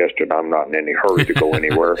suggested, I'm not in any hurry to go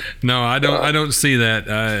anywhere. No, I don't see that.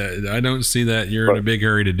 I don't see that you're in a big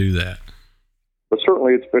hurry to do that. But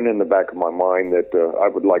certainly it's been in the back of my mind that I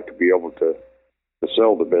would like to be able to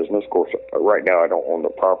sell the business. Of course, right now I don't own the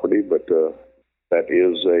property, but that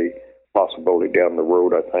is a possibility down the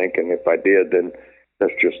road, I think. And if I did, then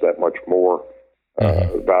that's just that much more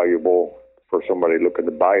valuable for somebody looking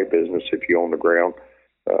to buy a business. If you own the ground,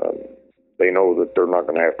 they know that they're not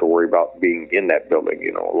going to have to worry about being in that building,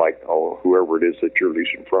 whoever it is that you're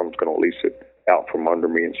leasing from is going to lease it out from under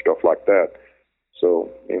me and stuff like that. So,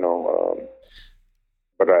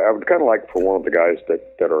 but I would kind of like for one of the guys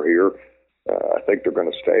that are here, I think they're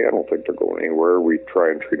going to stay. I don't think they're going anywhere. We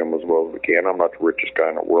try and treat them as well as we can. I'm not the richest guy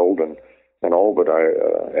in the world and all, but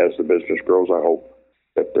as the business grows, I hope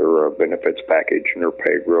that their benefits package and their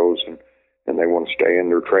pay grows and they want to stay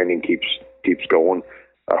and their training keeps going.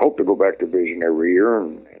 I hope to go back to Vision every year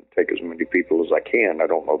and take as many people as I can. I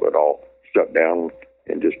don't know that I'll shut down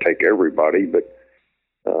and just take everybody, but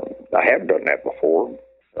I have done that before,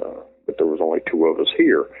 but there was only 2 of us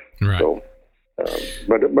here. Right. So,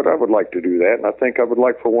 but I would like to do that, and I think I would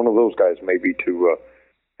like for one of those guys maybe to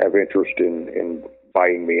have interest in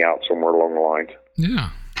buying me out somewhere along the lines.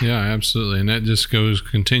 Yeah, absolutely, and that just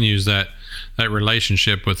continues that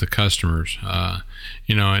relationship with the customers.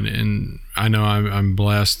 And I know I'm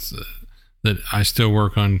blessed that I still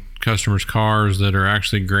work on customers' cars that are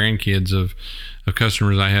actually grandkids of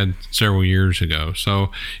customers I had several years ago.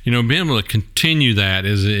 So, being able to continue that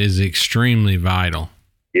is extremely vital.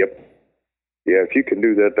 Yep. Yeah, if you can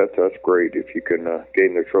do that, that's great. If you can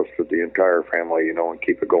gain the trust of the entire family, and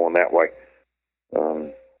keep it going that way.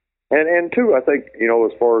 And two, I think,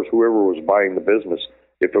 as far as whoever was buying the business,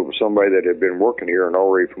 if it was somebody that had been working here and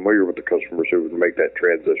already familiar with the customers, it would make that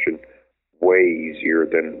transition way easier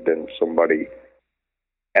than somebody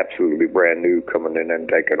absolutely brand new coming in and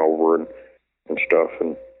taking over and stuff.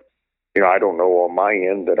 And, I don't know on my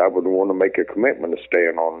end that I would want to make a commitment to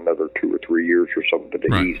staying on another 2 or 3 years or something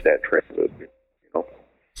to ease that transition.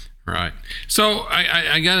 Right. So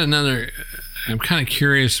I got another. I'm kind of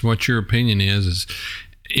curious what your opinion is.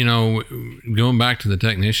 Going back to the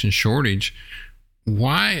technician shortage,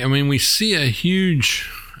 why? We see a huge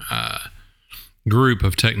group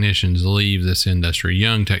of technicians leave this industry.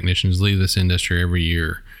 Young technicians leave this industry every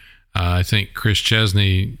year. I think Chris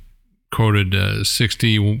Chesney quoted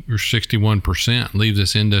 60 or 61% leave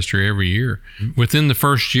this industry every year within the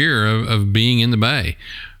first year of being in the Bay.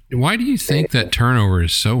 Why do you think that turnover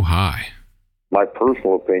is so high? My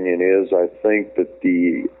personal opinion is I think that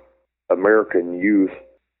the American youth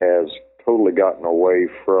has totally gotten away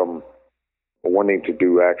from wanting to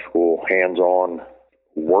do actual hands-on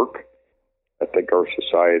work. I think our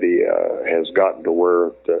society has gotten to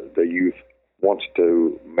where the youth wants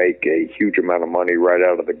to make a huge amount of money right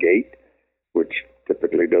out of the gate, which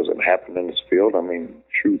typically doesn't happen in this field. I mean,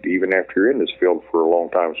 shoot, even after you're in this field for a long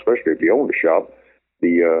time, especially if you own a shop,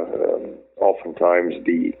 oftentimes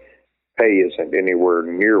the pay isn't anywhere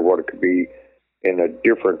near what it could be in a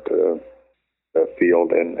different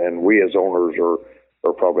field, and we as owners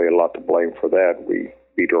are probably a lot to blame for that. We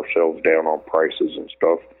beat ourselves down on prices and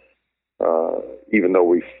stuff, even though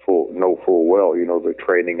we know full well, the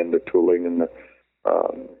training and the tooling and the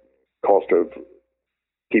cost of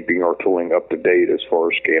keeping our tooling up to date as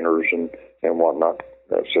far as scanners and whatnot,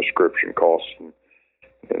 subscription costs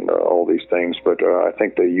and all these things. But I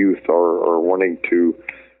think the youth are wanting to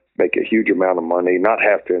make a huge amount of money, not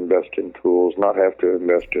have to invest in tools, not have to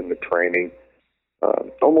invest in the training.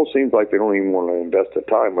 Almost seems like they don't even want to invest the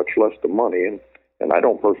time, much less the money. And I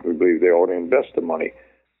don't personally believe they ought to invest the money.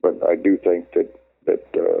 But I do think that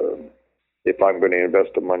if I'm going to invest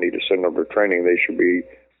the money to send them to training, they should be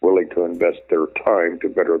willing to invest their time to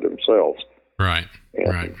better themselves. Right.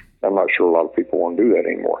 And right. I'm not sure a lot of people want to do that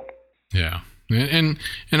anymore. Yeah. And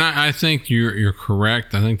I think you're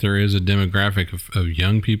correct. I think there is a demographic of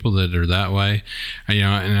young people that are that way.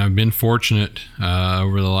 And I've been fortunate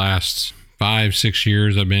over the last 5-6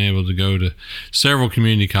 years. I've been able to go to several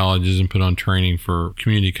community colleges and put on training for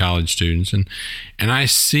community college students, and I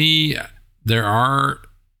see there are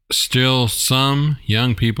still some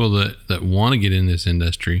young people that want to get in this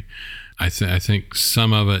industry. I think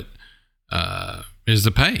some of it is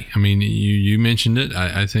the pay. I mean, you mentioned it.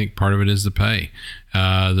 I think part of it is the pay,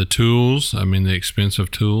 the tools. I mean, the expense of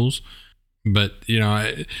tools. But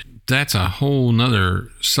that's a whole nother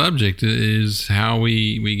subject, is how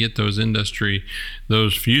we get those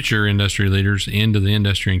future industry leaders into the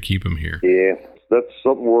industry and keep them here. Yeah, that's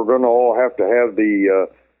something we're going to all have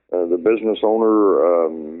the business owner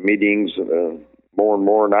meetings more and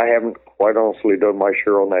more. And I haven't quite honestly done my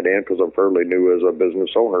share on that end because I'm fairly new as a business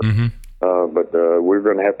owner. Mm-hmm. But we're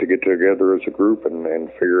going to have to get together as a group and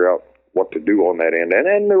figure out what to do on that end.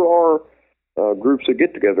 And there are groups that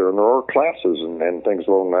get together, and there are classes and things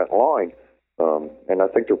along that line. And I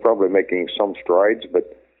think they're probably making some strides,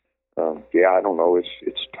 but I don't know.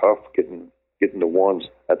 It's tough getting the ones.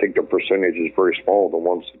 I think the percentage is very small. The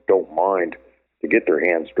ones that don't mind to get their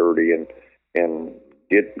hands dirty and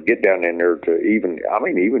get down in there to even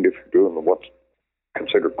if you're doing what's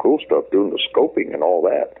considered cool stuff, doing the scoping and all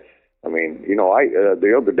that. I mean, I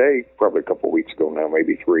the other day, probably a couple of weeks ago now,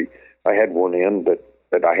 maybe 3, I had one in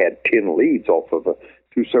that I had 10 leads off of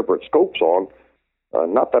 2 separate scopes on.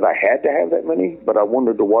 Not that I had to have that many, but I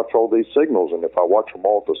wanted to watch all these signals. And if I watch them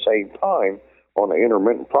all at the same time on an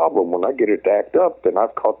intermittent problem, when I get it to act up, then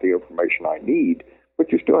I've caught the information I need.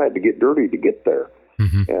 But you still had to get dirty to get there.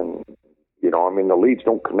 Mm-hmm. And, the leads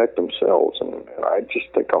don't connect themselves. And I just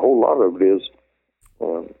think a whole lot of it is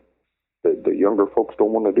the younger folks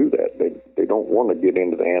don't want to do that. They don't want to get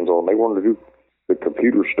into the hands-on. They want to do the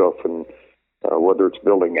computer stuff, and whether it's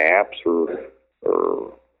building apps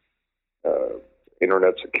or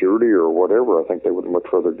internet security or whatever. I think they would much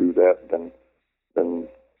rather do that than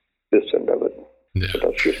this end of it. Yeah. But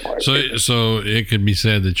that's just my opinion. So it could be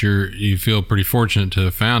said that you feel pretty fortunate to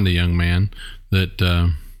have found a young man that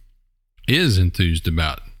is enthused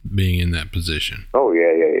about being in that position. Oh yeah.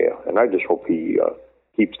 And I just hope he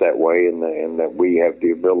keeps that way, and that we have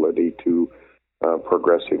the ability to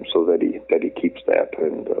progress him so that he keeps that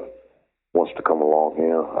and wants to come along.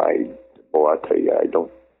 I tell you, I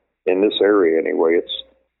don't. In this area anyway,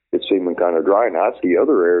 it's seeming kind of dry. Now I see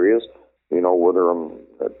other areas, whether I'm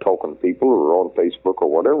talking to people or on Facebook or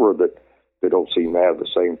whatever, that they don't seem to have the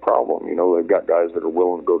same problem. They've got guys that are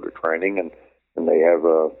willing to go to training, and they have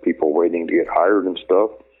people waiting to get hired and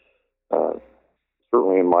stuff.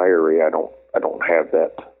 Certainly in my area, I don't have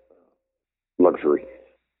that luxury.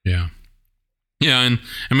 Yeah. And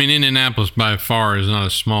I mean, Indianapolis by far is not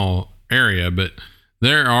a small area, but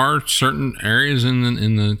there are certain areas in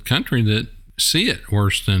the country that see it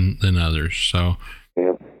worse than others. So,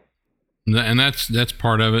 yeah. And that's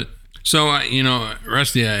part of it. So,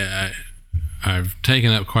 Rusty, I've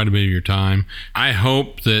taken up quite a bit of your time. I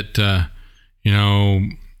hope that,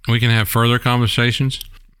 we can have further conversations.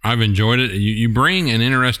 I've enjoyed it. You bring an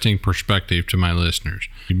interesting perspective to my listeners.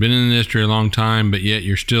 You've been in the industry a long time, but yet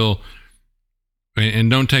you're still, and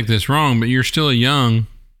don't take this wrong, but you're still a young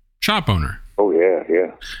shop owner. Oh, yeah,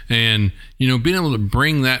 yeah. And, being able to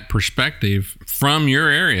bring that perspective from your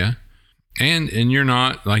area, and you're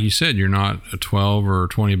not, like you said, you're not a 12 or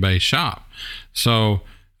 20 bay shop. So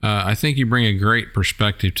I think you bring a great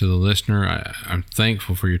perspective to the listener. I'm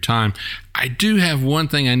thankful for your time. I do have one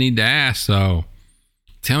thing I need to ask, though.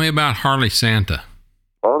 Tell me about Harley Santa.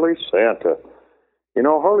 Harley Santa.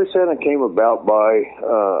 Harley Santa came about by,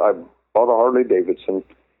 I bought a Harley Davidson,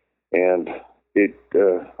 and it,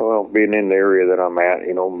 being in the area that I'm at,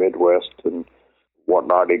 Midwest and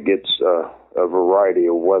whatnot, it gets a variety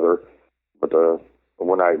of weather. But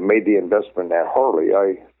when I made the investment at Harley,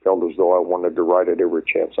 I felt as though I wanted to ride it every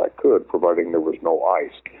chance I could, providing there was no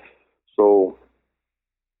ice. So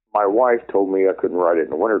my wife told me I couldn't ride it in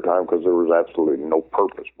the wintertime because there was absolutely no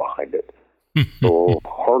purpose behind it. So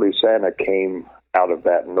Harley Santa came out of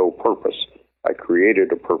that no purpose. I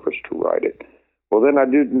created a purpose to ride it. Well, then I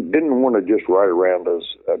didn't want to just ride around as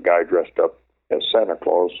a guy dressed up as Santa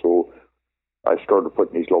Claus, so I started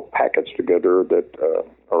putting these little packets together that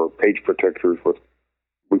are page protectors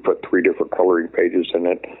we put 3 different coloring pages in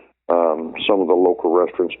it. Some of the local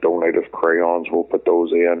restaurants donate us crayons. We'll put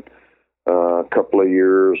those in. A couple of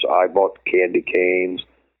years, I bought candy canes.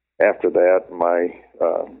 After that, my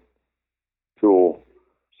tool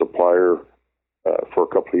supplier for a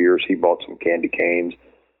couple of years, he bought some candy canes.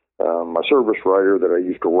 My service writer that I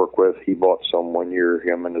used to work with, he bought some one year,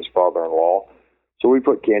 him and his father-in-law. So we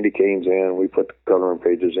put candy canes in, we put the coloring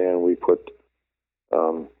pages in, we put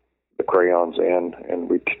the crayons in, and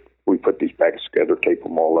we put these packets together, tape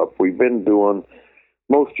them all up. We've been doing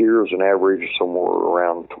most years an average somewhere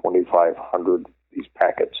around 2,500 these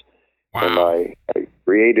packets. Wow. And I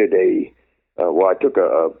created I took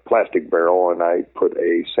a plastic barrel and I put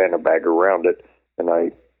a Santa bag around it, and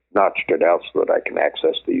I notched it out so that I can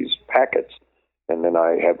access these packets. And then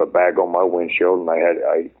I have a bag on my windshield, and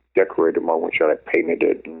I decorated my windshield. I painted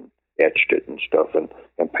it and etched it and stuff, and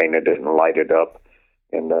painted it and lighted up.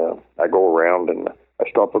 And I go around and I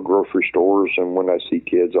stop at grocery stores, and when I see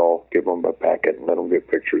kids, I'll give them a packet and let them get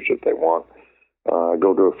pictures if they want. I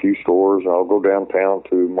go to a few stores, and I'll go downtown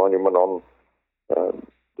to Monument on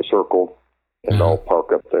the Circle, and I'll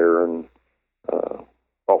park up there, and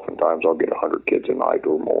oftentimes I'll get 100 kids a night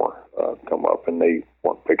or more come up, and they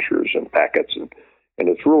want pictures and packets, and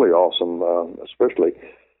it's really awesome, especially,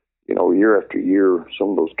 year after year, some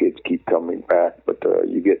of those kids keep coming back, but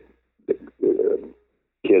you get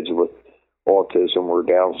kids with autism or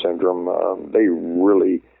Down syndrome, they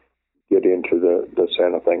really get into the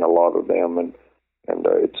Santa thing, a lot of them, and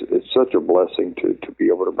it's such a blessing to be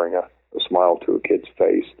able to bring a smile to a kid's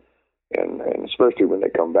face, and especially when they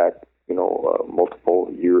come back,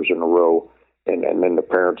 multiple years in a row, and then the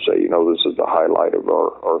parents say, this is the highlight of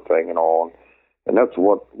our thing and all, and that's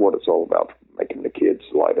what it's all about, making the kids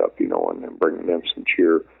light up, and bringing them some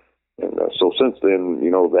cheer. And so since then,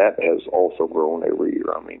 that has also grown every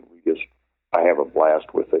year. I mean, I have a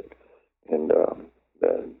blast with it, and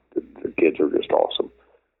the kids are just awesome.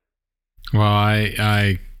 Well,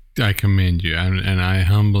 I commend you, and I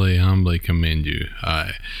humbly commend you.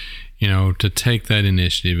 To take that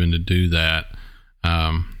initiative and to do that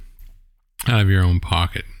out of your own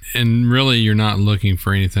pocket, and really, you're not looking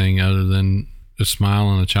for anything other than a smile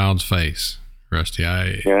on a child's face, Rusty.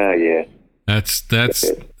 Yeah. That's that's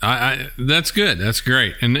good. That's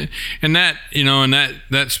great. And that,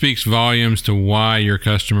 that speaks volumes to why your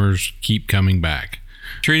customers keep coming back.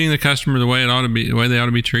 Treating the customer the way they ought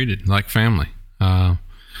to be treated, like family.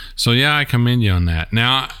 So yeah, I commend you on that.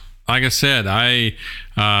 Now, like I said, I've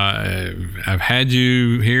had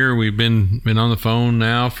you here. We've been on the phone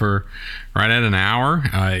now for right at an hour.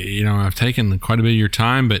 I've taken quite a bit of your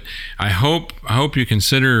time, but I hope you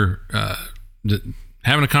consider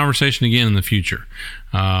having a conversation again in the future,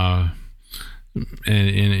 in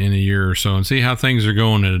a year or so, and see how things are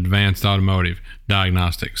going at Advanced Automotive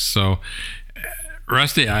Diagnostics. So,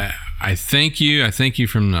 Rusty, I thank you. I thank you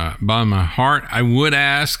from the bottom of my heart. I would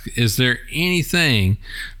ask, is there anything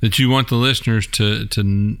that you want the listeners to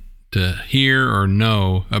hear or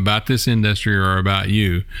know about this industry or about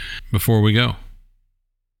you before we go?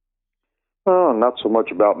 Oh, not so much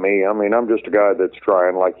about me. I mean, I'm just a guy that's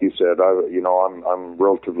trying, like you said. I'm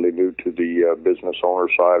relatively new to the business owner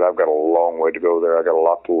side. I've got a long way to go there. I got a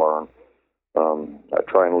lot to learn. I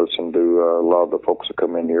try and listen to a lot of the folks that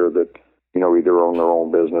come in here that either own their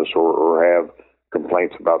own business or have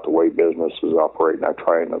complaints about the way businesses operate, and I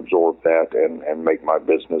try and absorb that and make my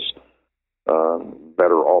business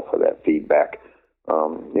better feedback.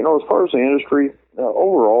 As far as the industry,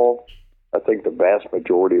 overall, I think the vast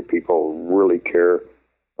majority of people really care.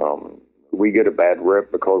 We get a bad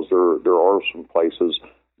rep because there are some places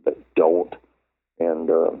that don't. And,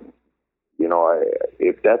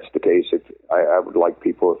 if that's the case, I would like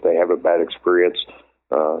people, if they have a bad experience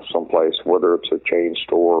someplace, whether it's a chain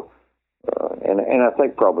store, and I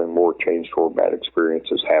think probably more chain store bad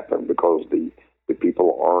experiences happen because the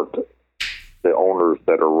people aren't the owners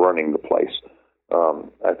that are running the place.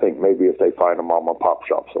 I think maybe if they find a mom and pop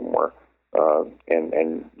shop somewhere,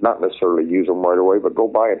 and not necessarily use them right away, but go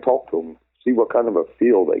by and talk to them, see what kind of a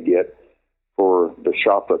feel they get for the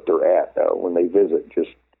shop that they're at when they visit. Just,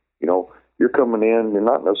 you're coming in, you're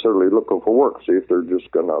not necessarily looking for work. See if they're just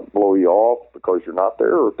going to blow you off because you're not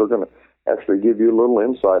there, or if they're going to actually give you a little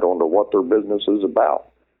insight onto what their business is about.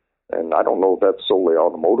 And I don't know if that's solely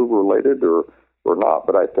automotive related or not,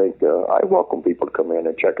 but I think I welcome people to come in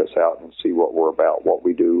and check us out and see what we're about, what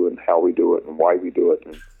we do and how we do it and why we do it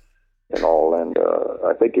and all. And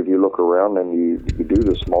I think if you look around and you do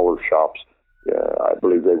the smaller shops, I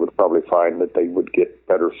believe they would probably find that they would get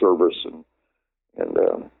better service and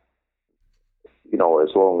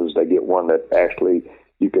as long as they get one that actually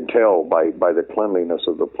you can tell by the cleanliness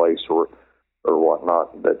of the place or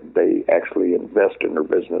whatnot that they actually invest in their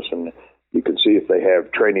business. And you can see if they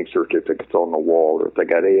have training certificates on the wall, or if they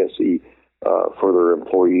got ASE for their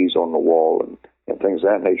employees on the wall and things of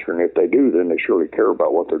that nature. And if they do, then they surely care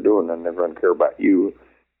about what they're doing, and they're going to care about you.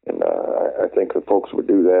 And I think if folks would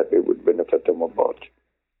do that, it would benefit them a bunch.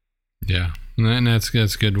 Yeah, and that's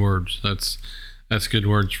good words. That's good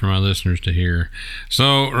words for my listeners to hear.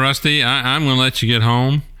 So, Rusty, I'm going to let you get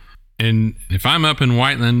home. And if I'm up in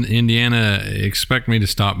Whiteland, Indiana, expect me to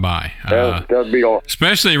stop by. That'd be awesome.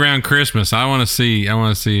 Especially around Christmas. I want to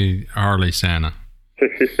see Harley Santa.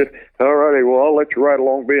 All righty. Well, I'll let you ride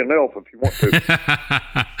along being an elf if you want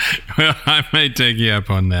to. Well, I may take you up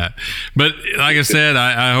on that. But like I said,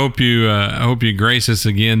 I hope you grace us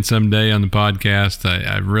again someday on the podcast.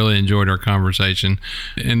 I really enjoyed our conversation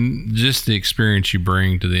and just the experience you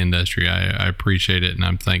bring to the industry. I appreciate it, and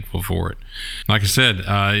I'm thankful for it. Like I said,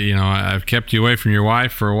 I've kept you away from your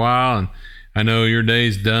wife for a while, and I know your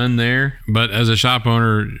day's done there. But as a shop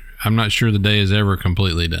owner, I'm not sure the day is ever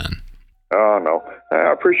completely done. Oh, no.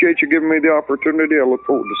 I appreciate you giving me the opportunity. I look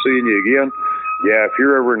forward to seeing you again. Yeah, if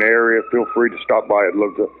you're ever in the area, feel free to stop by. I'd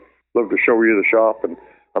love to show you the shop. And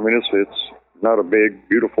I mean, it's not a big,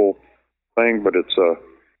 beautiful thing, but it's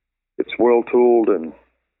well tooled and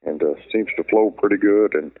seems to flow pretty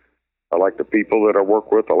good. And I like the people that I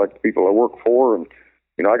work with. I like the people I work for. And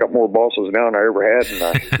I got more bosses now than I ever had, and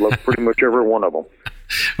I love pretty much every one of them.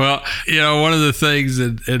 Well, one of the things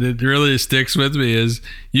that and it really sticks with me is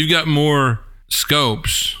you've got more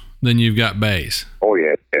scopes than you've got bays. Oh,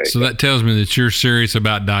 yeah. So that tells me that you're serious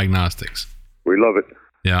about diagnostics. We love it.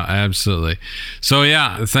 Yeah, absolutely. So,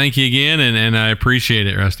 yeah, thank you again, and I appreciate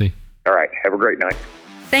it, Rusty. All right. Have a great night.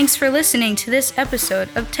 Thanks for listening to this episode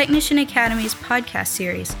of Technician Academy's podcast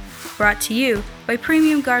series, brought to you by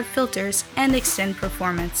Premium Guard Filters and Extend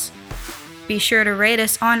Performance. Be sure to rate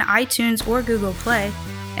us on iTunes or Google Play,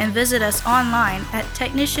 and visit us online at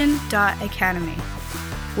technician.academy.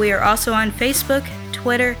 We are also on Facebook,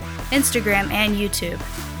 Twitter, Instagram, and YouTube.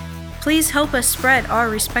 Please help us spread our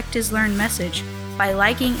Respect is Learned message by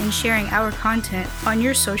liking and sharing our content on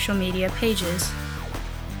your social media pages.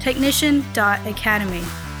 Technician.academy,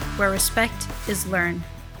 where respect is learned.